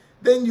many,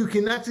 then you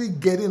can actually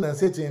get in and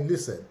say to him,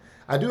 listen,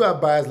 I do have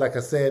buyers, like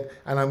I said,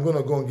 and I'm going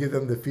to go and give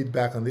them the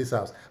feedback on this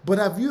house. But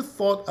have you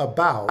thought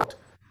about,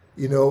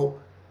 you know,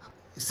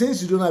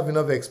 since you don't have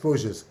enough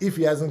exposures, if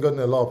he hasn't gotten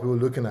a lot of people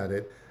looking at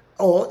it,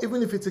 or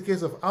even if it's a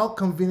case of how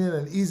convenient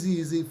and easy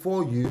is it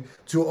for you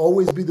to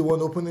always be the one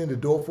opening the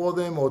door for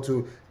them or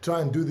to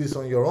try and do this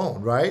on your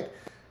own, right?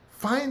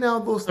 Find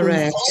out those things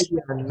Correct.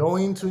 that are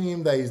annoying to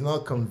him, that is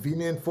not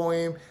convenient for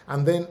him,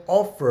 and then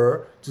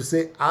offer to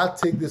say, I'll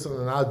take this on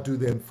and I'll do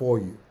them for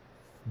you.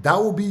 That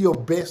will be your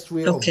best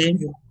way of Okay.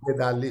 getting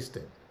that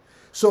listing.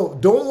 So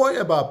don't worry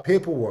about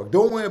paperwork.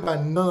 Don't worry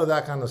about none of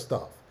that kind of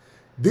stuff.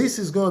 This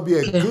is going to be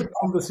a Okay. good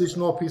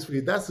conversational piece for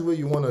you. That's the way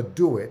you want to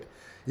do it.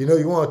 You know,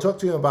 you want to talk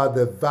to him about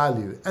the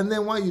value. And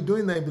then while you're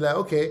doing that, you'll be like,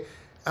 okay,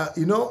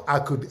 you know, I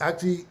could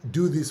actually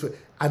do this.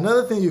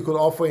 Another thing you could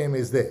offer him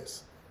is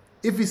this.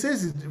 If he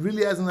says it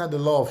really hasn't had a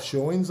lot of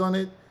showings on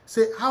it,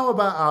 say, how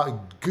about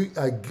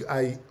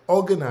I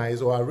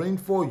organize or arrange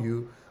for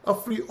you a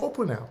free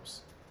open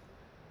house?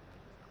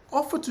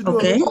 Offer to do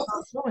Okay. an open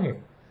house for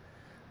him.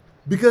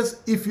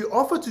 Because if you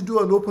offer to do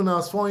an open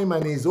house for him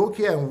and he's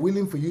okay and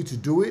willing for you to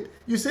do it,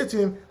 you say to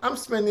him, I'm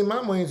spending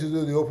my money to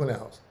do the open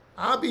house.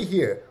 I'll be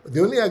here.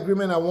 The only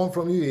agreement I want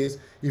from you is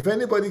if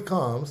anybody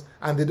comes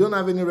and they don't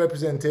have any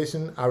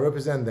representation, I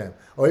represent them.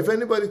 Or if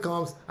anybody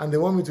comes and they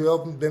want me to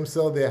help them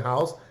sell their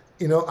house,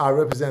 you know, I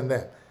represent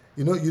them.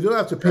 You know, you don't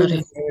have to pay Got me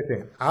it. for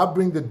anything. I'll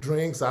bring the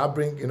drinks, I'll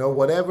bring, you know,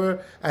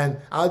 whatever, and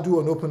I'll do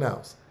an open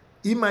house.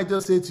 He might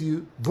just say to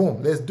you,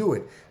 boom, let's do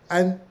it.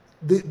 And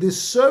the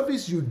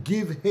service you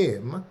give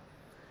him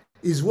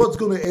is what's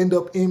going to end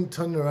up him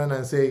turning around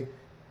and say,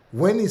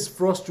 when he's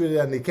frustrated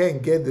and he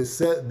can't get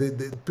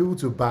the people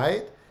to buy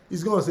it,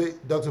 he's going to say,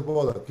 Dr.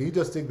 Paula, can you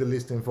just take the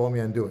listing for me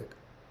and do it?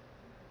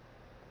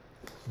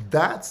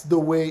 That's the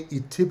way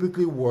it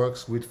typically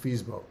works with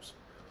FSBOs.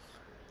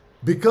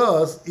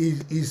 Because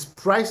he's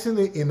pricing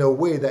it in a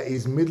way that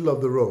is middle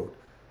of the road.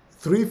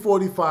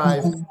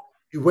 345,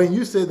 when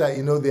you say that,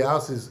 you know, the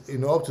house is, you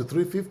know, up to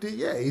 350,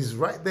 yeah, he's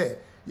right there.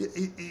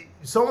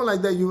 Someone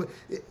like that,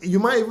 you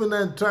might even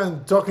try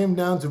and talk him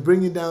down to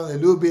bring it down a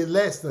little bit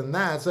less than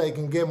that so he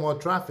can get more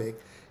traffic,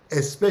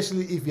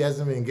 especially if he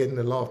hasn't been getting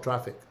a lot of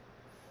traffic.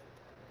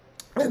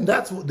 And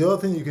that's the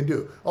other thing you can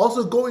do.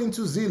 Also go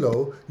into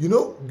Zillow. You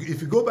know,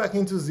 if you go back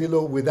into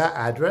Zillow with that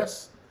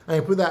address and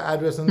you put that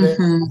address in there,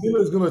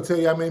 Zillow is going to tell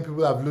you how many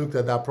people have looked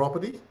at that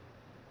property.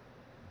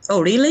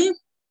 Oh, really?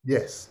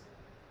 Yes.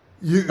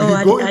 You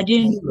Oh, go I into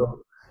didn't. Zillow.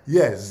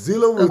 Yes,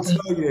 Zillow will Okay.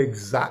 tell you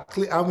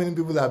exactly how many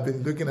people have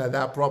been looking at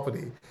that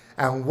property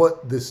and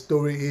what the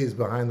story is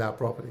behind that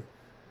property.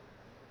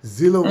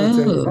 Zillow will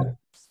tell you Oh, that.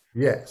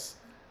 Yes.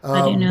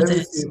 I didn't know Let me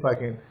that. see if I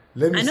can.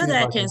 Let me I know see if that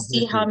I I can can see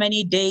get how it.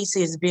 many days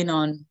it's been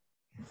on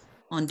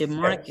the Yes.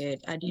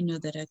 market. I didn't know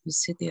that I could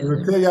see the It will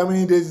other. tell you how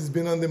many days it's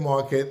been on the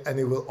market, and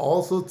it will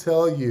also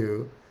tell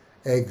you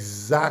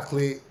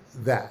exactly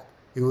that.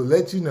 It will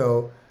let you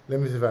know. Let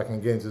me see if I can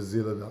get into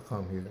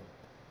Zillow.com here.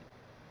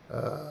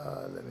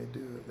 Let me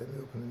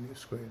open a new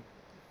screen.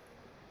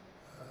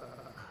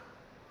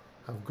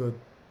 I've got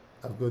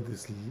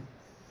this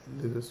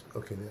little.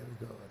 Okay, there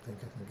we go. I think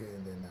I can get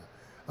in there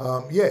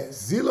now. Yeah,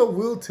 Zillow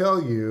will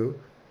tell you,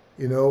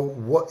 you know,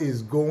 what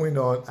is going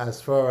on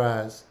as far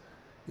as,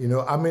 you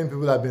know, how many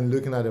people have been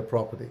looking at a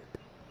property.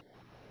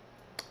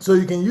 So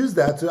you can use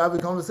that to have a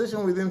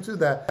conversation with him too.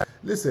 That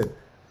listen,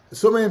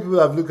 so many people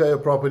have looked at your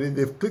property.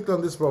 They've clicked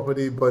on this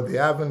property, but they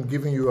haven't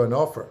given you an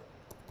offer.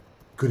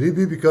 Could it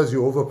be because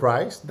you're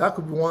overpriced? That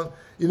could be one,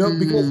 you know,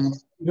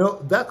 because, you know,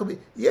 that could be,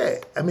 yeah.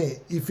 I mean,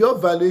 if your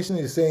valuation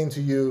is saying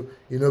to you,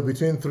 you know,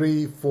 between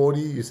 340,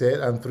 you said,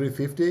 and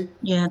 350,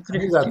 Yeah,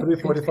 and these are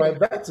 350. 345,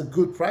 that's a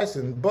good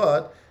pricing,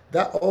 but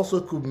that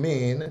also could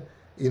mean,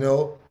 you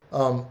know,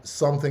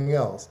 something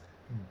else.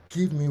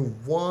 Give me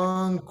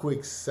one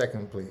quick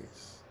second,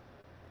 please.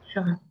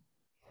 Sure.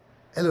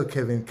 Hello,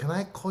 Kevin. Can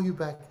I call you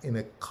back in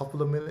a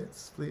couple of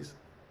minutes, please?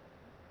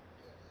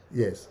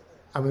 Yes.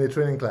 I'm in a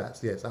training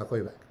class. Yes, I'll call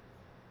you back.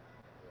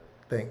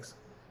 Thanks.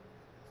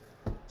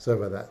 Sorry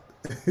about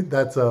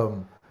that.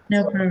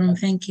 No problem.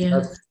 Thank you.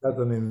 That's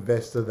an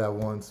investor that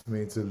wants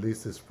me to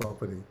list his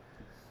property.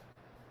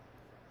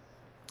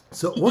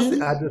 So what's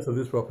the address of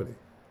this property?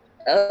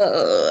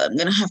 I'm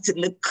gonna have to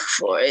look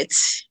for it.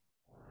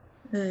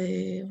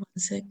 1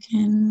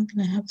 second.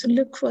 I have to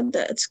look for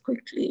that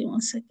quickly. 1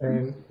 second.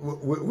 And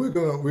we're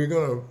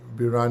gonna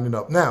be rounding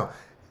up now,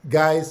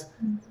 guys.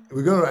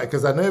 We're gonna,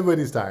 because I know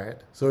everybody's tired,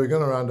 so we're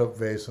gonna round up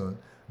very soon.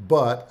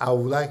 But I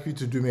would like you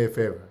to do me a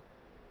favor.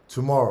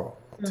 Tomorrow,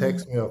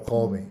 text me or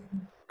call me,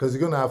 because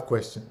you're gonna have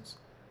questions.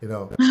 You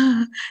know,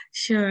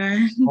 Sure.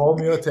 call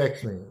me or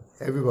text me.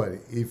 Everybody,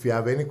 if you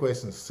have any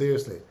questions,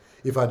 seriously,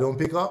 if I don't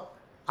pick up,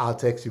 I'll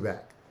text you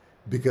back,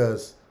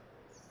 because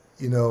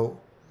you know,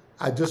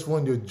 I just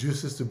want your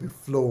juices to be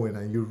flowing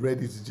and you're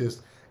ready to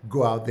just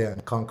go out there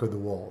and conquer the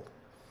world.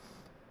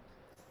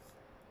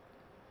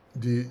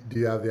 Do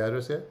you have the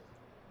address yet?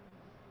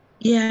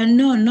 Yeah,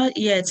 no, not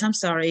yet. I'm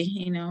sorry.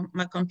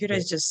 My computer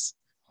Okay. is just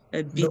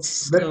a No, bit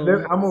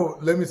slow.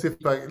 let me see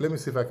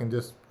if I can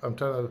just, I'm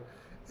trying to,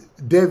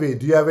 David,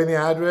 do you have any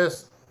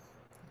address,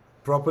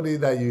 property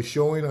that you're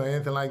showing or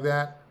anything like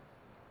that?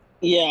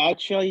 Yeah,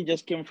 actually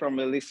just came from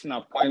a listing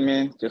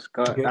appointment. Just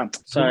got Okay.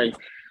 sorry.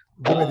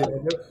 Give me the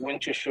address.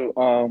 Went to show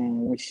let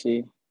me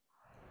see.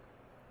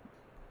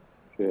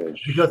 Yes.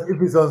 Because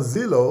if it's on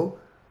Zillow,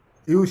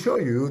 it will show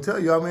you. It will tell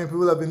you how many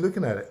people have been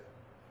looking at it.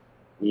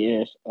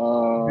 Yes.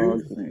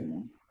 So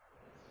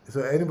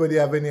anybody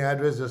have any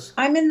address? Just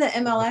I'm in the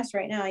MLS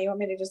right now. You want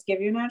me to just give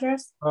you an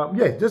address?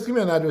 yeah, just give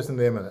me an address in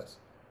the MLS.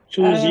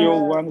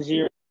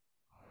 2010.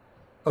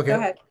 Okay. Go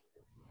ahead.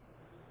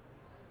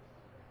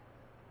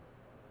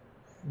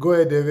 Go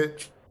ahead,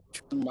 David.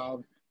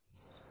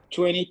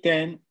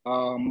 2010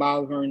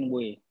 Malvern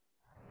Way.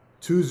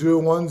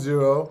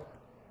 2010.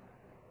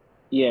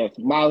 Yes,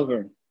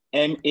 Malvern.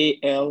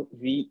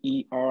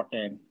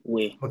 Malvern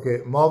Way.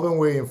 Okay, Malvern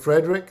Way in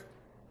Frederick.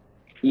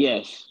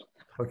 Yes.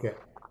 Okay.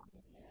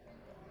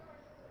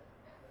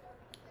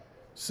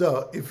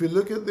 So if you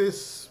look at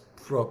this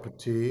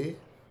property,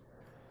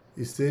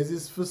 it says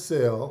it's for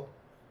sale,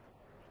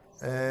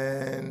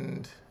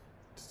 and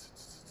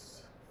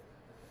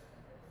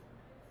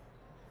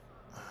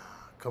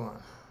come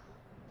on.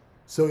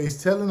 So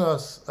he's telling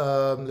us,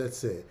 let's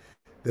say,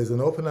 there's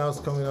an open house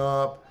coming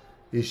up.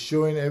 He's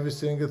showing every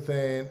single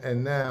thing,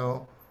 and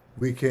now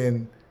we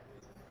can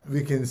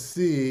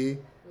see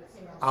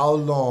how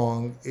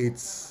long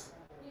it's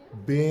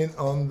been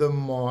on the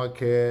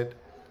market,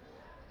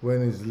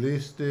 when it's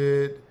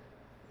listed,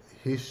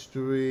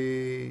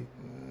 history.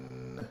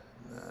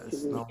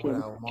 That's not what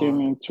I Came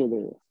want. into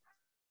the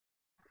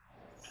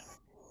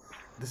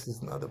This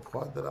is not the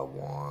part that I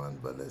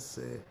want, but let's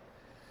see.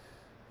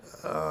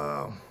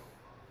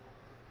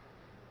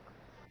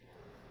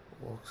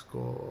 Walk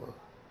score.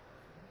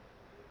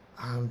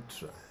 I'm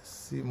trying to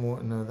see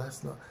more. No,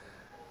 that's not.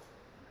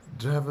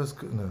 Drivers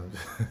could no.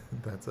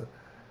 That's a.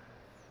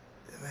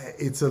 Man,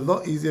 it's a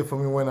lot easier for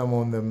me when I'm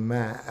on the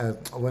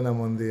mat. When I'm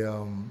on the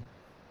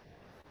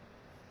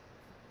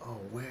Oh,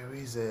 where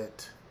is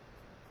it?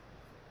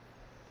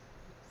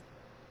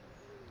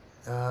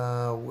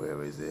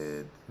 Where is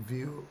it?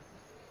 View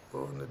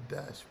on the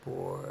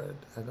dashboard.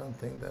 I don't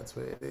think that's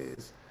where it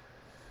is.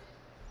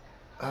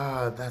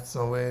 That's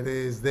not where it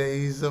is. There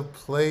is a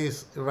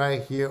place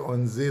right here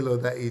on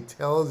Zillow that it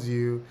tells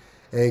you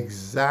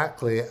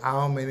exactly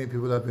how many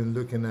people have been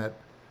looking at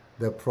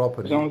the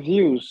property. it's on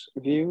views.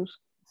 Views.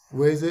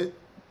 Where is it?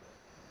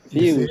 You see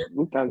Views. it?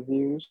 Look at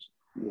views.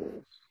 Yes.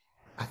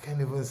 I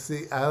can't even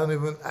see. I don't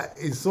even.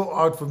 It's so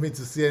hard for me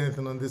to see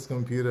anything on this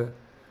computer.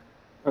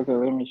 Okay,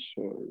 let me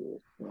show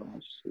you. Let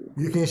me see.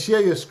 You can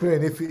share your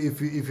screen if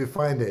you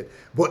find it,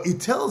 but it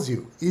tells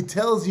you. It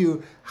tells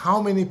you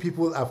how many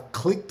people have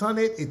clicked on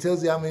it. It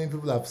tells you how many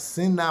people have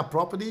seen that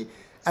property,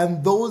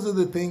 and those are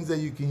the things that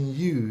you can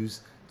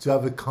use to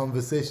have a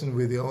conversation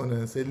with the owner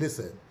and say,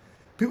 "Listen,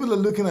 people are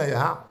looking at your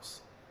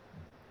house,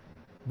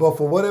 but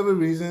for whatever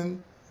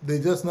reason, they're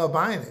just not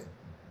buying it.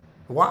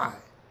 Why?"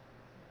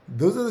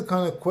 Those are the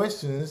kind of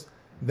questions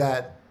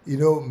that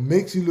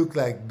makes you look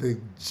like the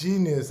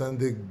genius and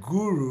the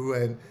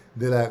guru, and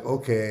they're like,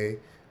 okay,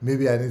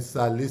 maybe I need to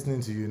start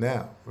listening to you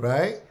now,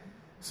 right?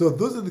 So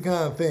those are the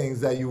kind of things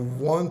that you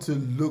want to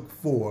look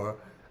for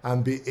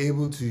and be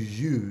able to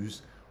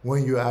use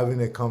when you're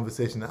having a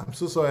conversation. I'm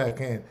so sorry I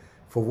can't,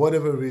 for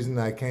whatever reason,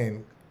 I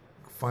can't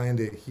find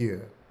it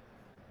here.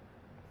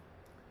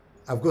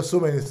 I've got so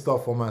many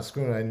stuff on my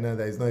screen right now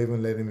that it's not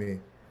even letting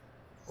me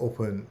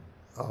open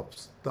up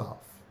stuff.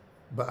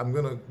 But I'm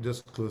gonna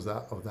just close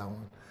that of that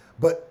one.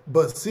 But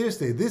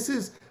seriously, this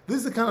is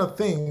the kind of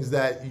things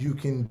that you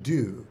can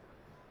do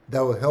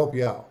that will help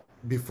you out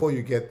before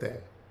you get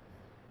there.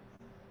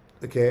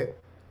 Okay.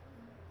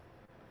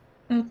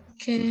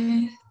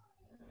 Okay.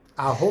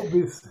 I hope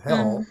this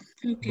helps.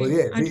 But Okay.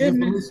 yeah, I the don't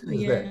know. information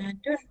is Yeah, there. I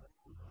don't.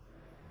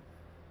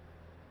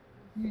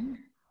 Yeah.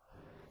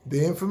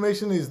 The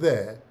information is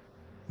there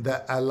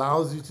that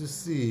allows you to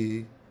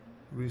see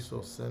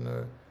resource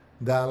center,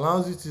 that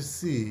allows you to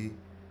see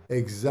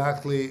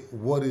exactly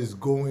what is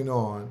going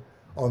on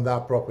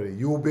that property.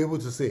 You will be able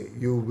to see.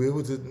 You will be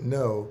able to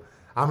know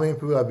how many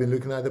people have been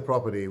looking at the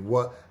property.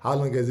 How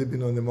long has it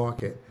been on the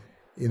market?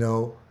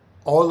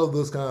 All of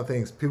those kind of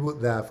things. People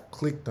that have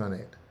clicked on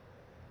it,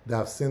 that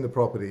have seen the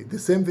property. The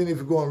same thing if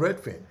you go on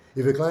Redfin.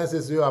 If a client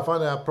says, "Yo, I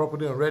found a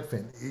property on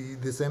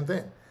Redfin," the same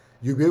thing.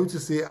 You'll be able to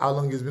see how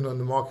long it's been on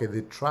the market,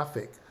 the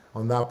traffic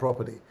on that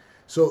property.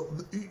 So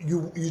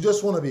you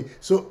just want to be.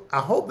 So I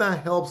hope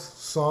that helps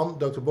some,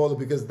 Dr. Bolo,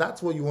 because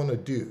that's what you want to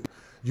do.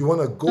 You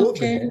want to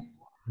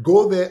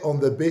go there on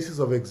the basis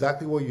of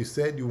exactly what you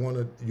said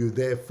you're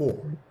there for.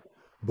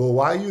 But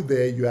while you're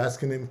there, you're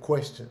asking them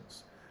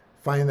questions.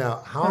 Find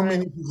out how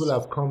many people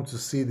have come to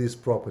see this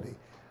property.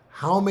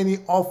 How many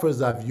offers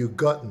have you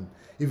gotten?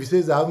 If he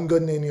says, I haven't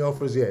gotten any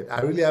offers yet,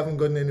 I really haven't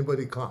gotten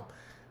anybody come.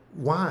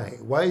 Why?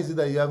 Why is it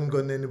that you haven't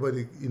gotten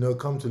anybody,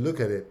 come to look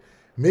at it?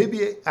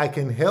 Maybe I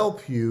can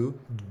help you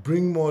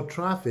bring more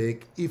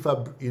traffic if I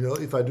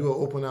do an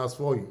open house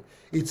for you.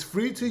 It's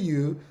free to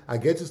you. I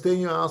get to stay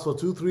in your house for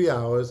 2-3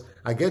 hours.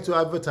 I get to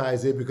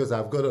advertise it because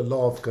I've got a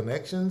lot of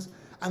connections.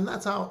 And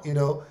that's how,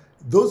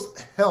 those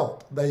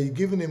help that you're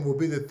giving him will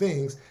be the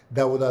things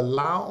that would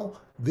allow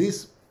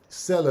this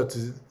seller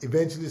to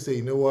eventually say,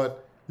 you know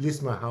what,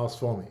 list my house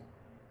for me,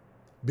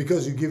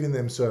 because you're giving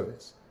them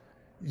service.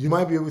 You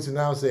might be able to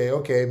now say,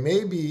 okay,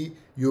 maybe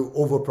you're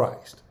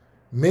overpriced.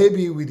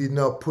 Maybe we did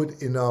not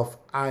put enough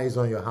eyes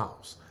on your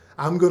house.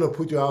 I'm going to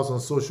put your house on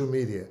social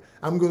media.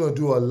 I'm going to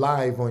do a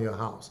live on your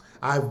house.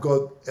 I've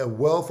got a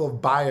wealth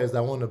of buyers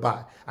that want to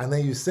buy. And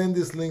then you send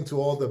this link to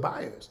all the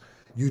buyers.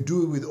 You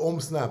do it with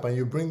OmSnap and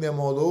you bring them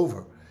all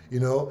over,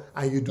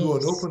 and you do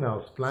an open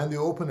house, plan the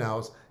open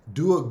house,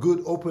 do a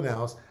good open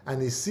house,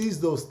 and he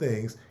sees those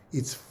things.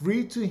 It's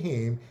free to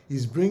him.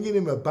 He's bringing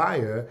him a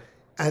buyer.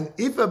 And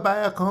if a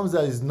buyer comes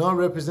that is not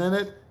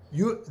represented,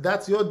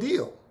 that's your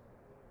deal.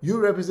 You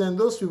represent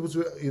those people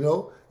to,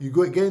 you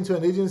get into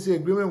an agency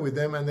agreement with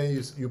them, and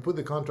then you put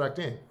the contract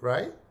in,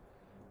 right?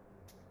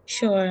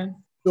 Sure.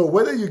 So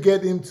whether you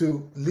get him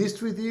to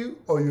list with you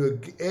or you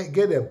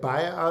get a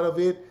buyer out of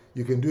it,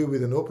 you can do it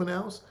with an open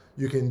house.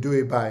 You can do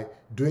it by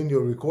doing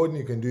your recording.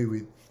 You can do it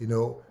with,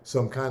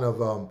 some kind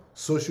of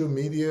social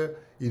media,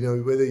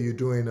 whether you're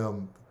doing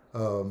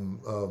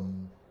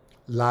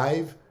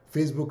live,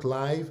 Facebook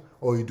Live,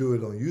 or you do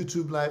it on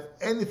YouTube Live,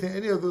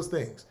 any of those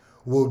things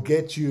will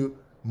get you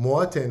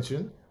more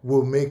attention,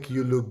 will make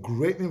you look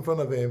great in front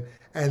of him,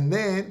 and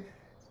then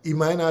he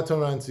might not turn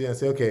around to you and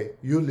say, okay,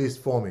 you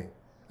list for me.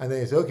 And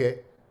then you say, okay,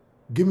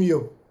 give me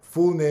your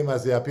full name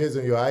as it appears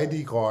on your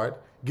ID card,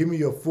 give me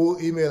your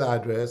full email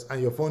address and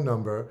your phone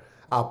number.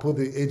 I'll put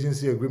the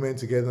agency agreement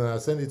together and I'll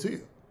send it to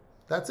you.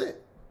 That's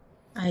it.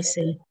 I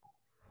see.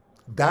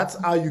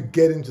 That's how you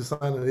get him to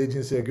sign an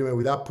agency agreement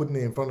without putting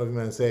it in front of him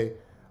and say,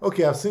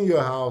 okay, I've seen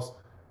your house,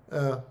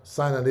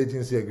 sign an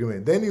agency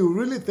agreement. Then you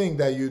really think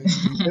that you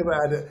never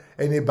had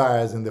any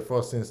buyers in the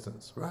first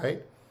instance,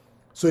 right?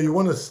 So you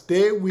want to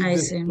stay with the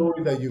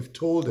story that you've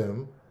told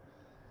him,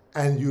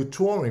 and you're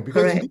touring,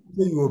 because you didn't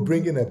say you were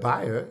bringing a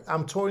buyer.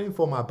 I'm touring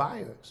for my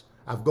buyers.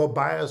 I've got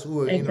buyers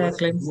who are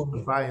interested, who want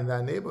to buy in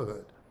that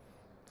neighborhood.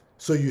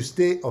 So you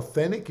stay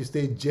authentic, you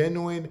stay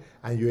genuine,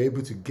 and you're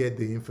able to get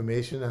the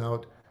information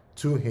out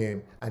to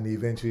him, and he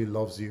eventually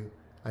loves you,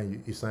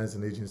 and he signs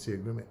an agency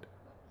agreement.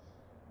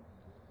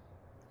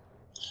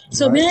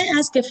 So may I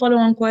ask a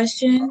follow-on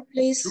question,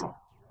 please? Sure.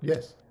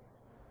 Yes.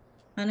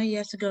 I know you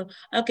have to go.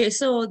 Okay,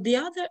 so the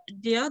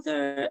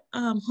other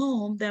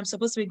home that I'm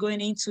supposed to be going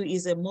into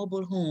is a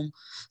mobile home.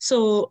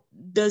 So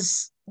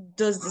does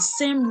the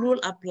same rule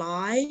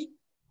apply?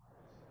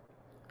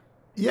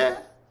 Yeah,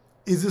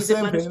 it's the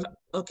same thing.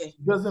 Okay.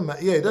 It doesn't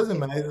matter. Yeah, it doesn't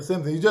matter. It's the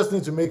same thing. You just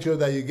need to make sure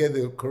that you get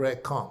the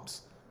correct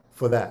comps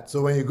for that.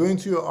 So when you go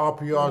into your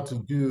RPR to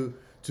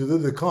do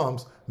the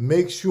comps,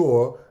 make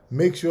sure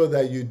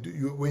that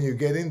you when you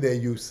get in there,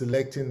 you're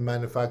selecting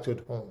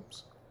manufactured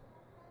homes.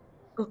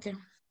 Okay.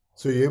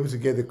 So you're able to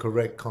get the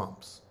correct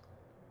comps.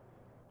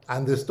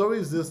 And the story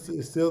is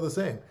still the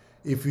same.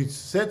 If you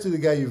said to the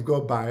guy you've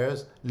got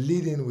buyers,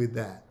 lead in with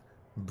that.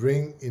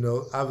 Bring,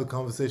 have a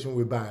conversation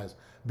with buyers.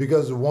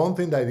 Because one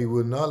thing that he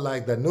will not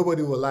like, that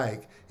nobody will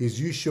like, is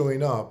you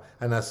showing up,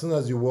 and as soon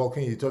as you walk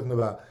in, you're talking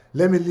about,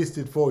 let me list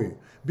it for you.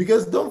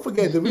 Because don't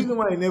forget, the reason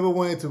why he never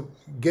wanted to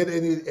get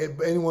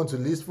anyone to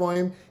list for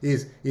him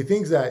is he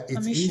thinks that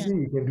it's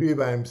easy, he can do it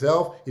by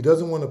himself, he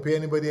doesn't want to pay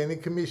anybody any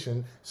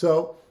commission.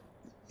 So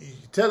you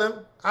tell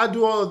him, I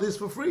do all of this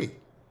for free.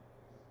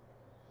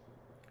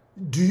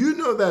 Do you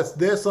know that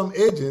there's some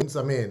agents,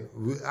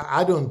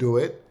 I don't do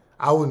it,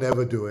 I will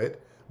never do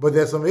it, but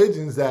there's some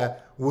agents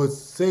that would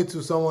say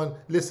to someone,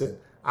 listen,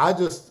 I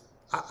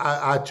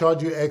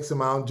charge you X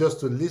amount just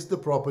to list the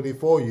property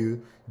for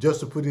you, just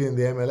to put it in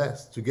the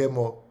MLS to get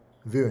more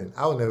viewing.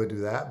 I will never do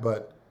that,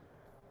 but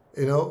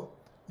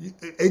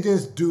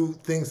agents do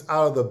things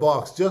out of the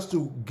box just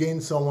to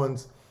gain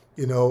someone's,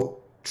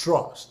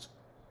 trust,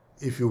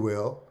 if you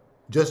will,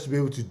 just to be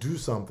able to do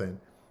something.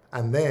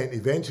 And then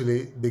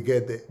eventually they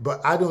get there. But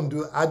I don't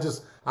do,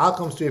 I'll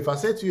come straight. If I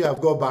say to you,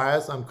 I've got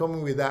buyers, I'm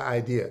coming with that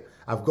idea.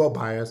 I've got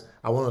buyers,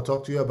 I want to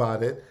talk to you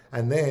about it.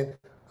 And then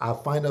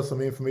I'll find out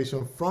some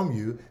information from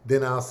you.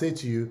 Then I'll say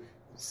to you,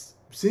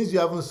 since you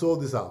haven't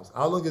sold this house,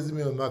 how long has it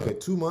been on the market?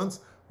 2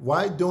 months?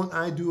 Why don't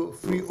I do a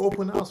free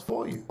open house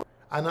for you?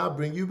 And I'll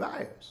bring you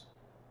buyers.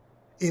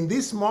 In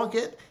this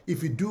market,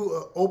 if you do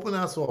an open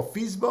house for a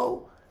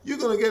FSBO, you're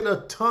going to get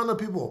a ton of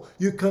people.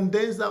 You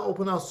condense that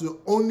open house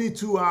to only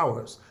 2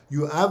 hours.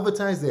 You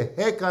advertise the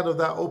heck out of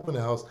that open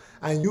house,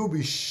 and you'll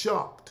be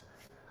shocked.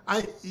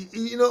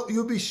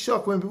 You'll be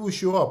shocked when people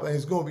show up, and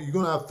you're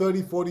going to have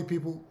 30, 40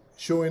 people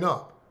showing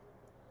up.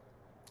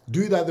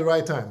 Do it at the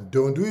right time.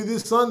 Don't do it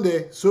this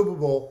Sunday, Super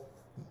Bowl.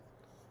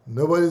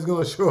 Nobody's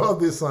going to show up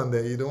this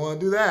Sunday. You don't want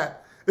to do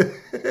that.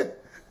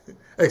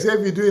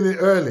 Except you're doing it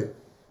early,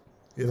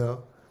 you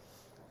know.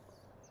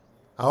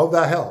 I hope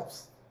that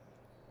helps.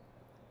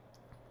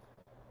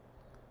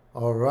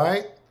 All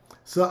right.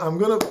 So I'm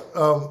gonna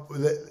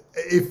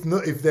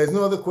if there's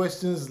no other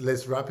questions,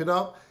 let's wrap it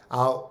up.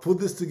 I'll put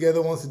this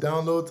together once it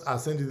downloads. I'll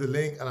send you the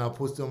link and I'll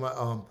post it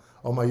on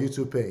my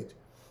YouTube page.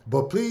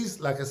 But please,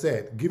 like I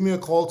said, give me a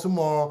call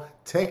tomorrow.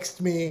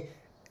 Text me.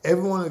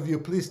 Every one of you,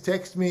 please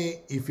text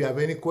me if you have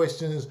any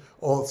questions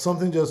or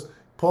something just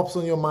pops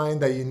on your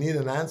mind that you need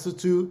an answer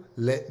to.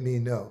 Let me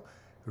know.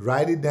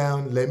 Write it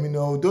down. Let me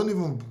know. Don't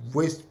even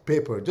waste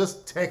paper.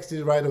 Just text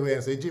it right away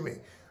and say, Jimmy,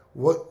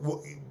 what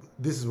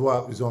this is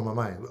what is on my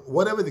mind.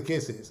 Whatever the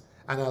case is,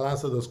 and I'll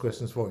answer those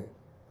questions for you.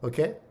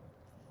 Okay?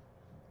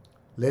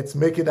 Let's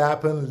make it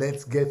happen.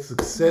 Let's get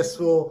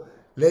successful.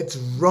 Let's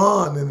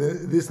run in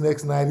this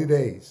next 90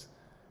 days.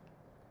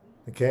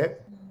 Okay?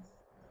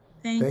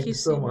 Thank you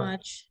so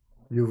much.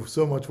 You're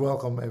so much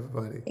welcome,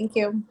 everybody. Thank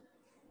you.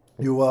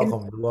 You're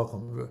welcome. You're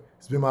welcome.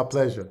 It's been my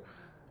pleasure.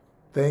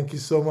 Thank you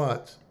so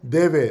much.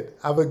 David,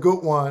 have a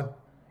good one.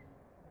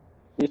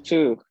 You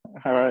too.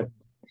 All right.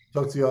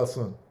 Talk to you all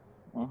soon.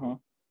 Uh-huh.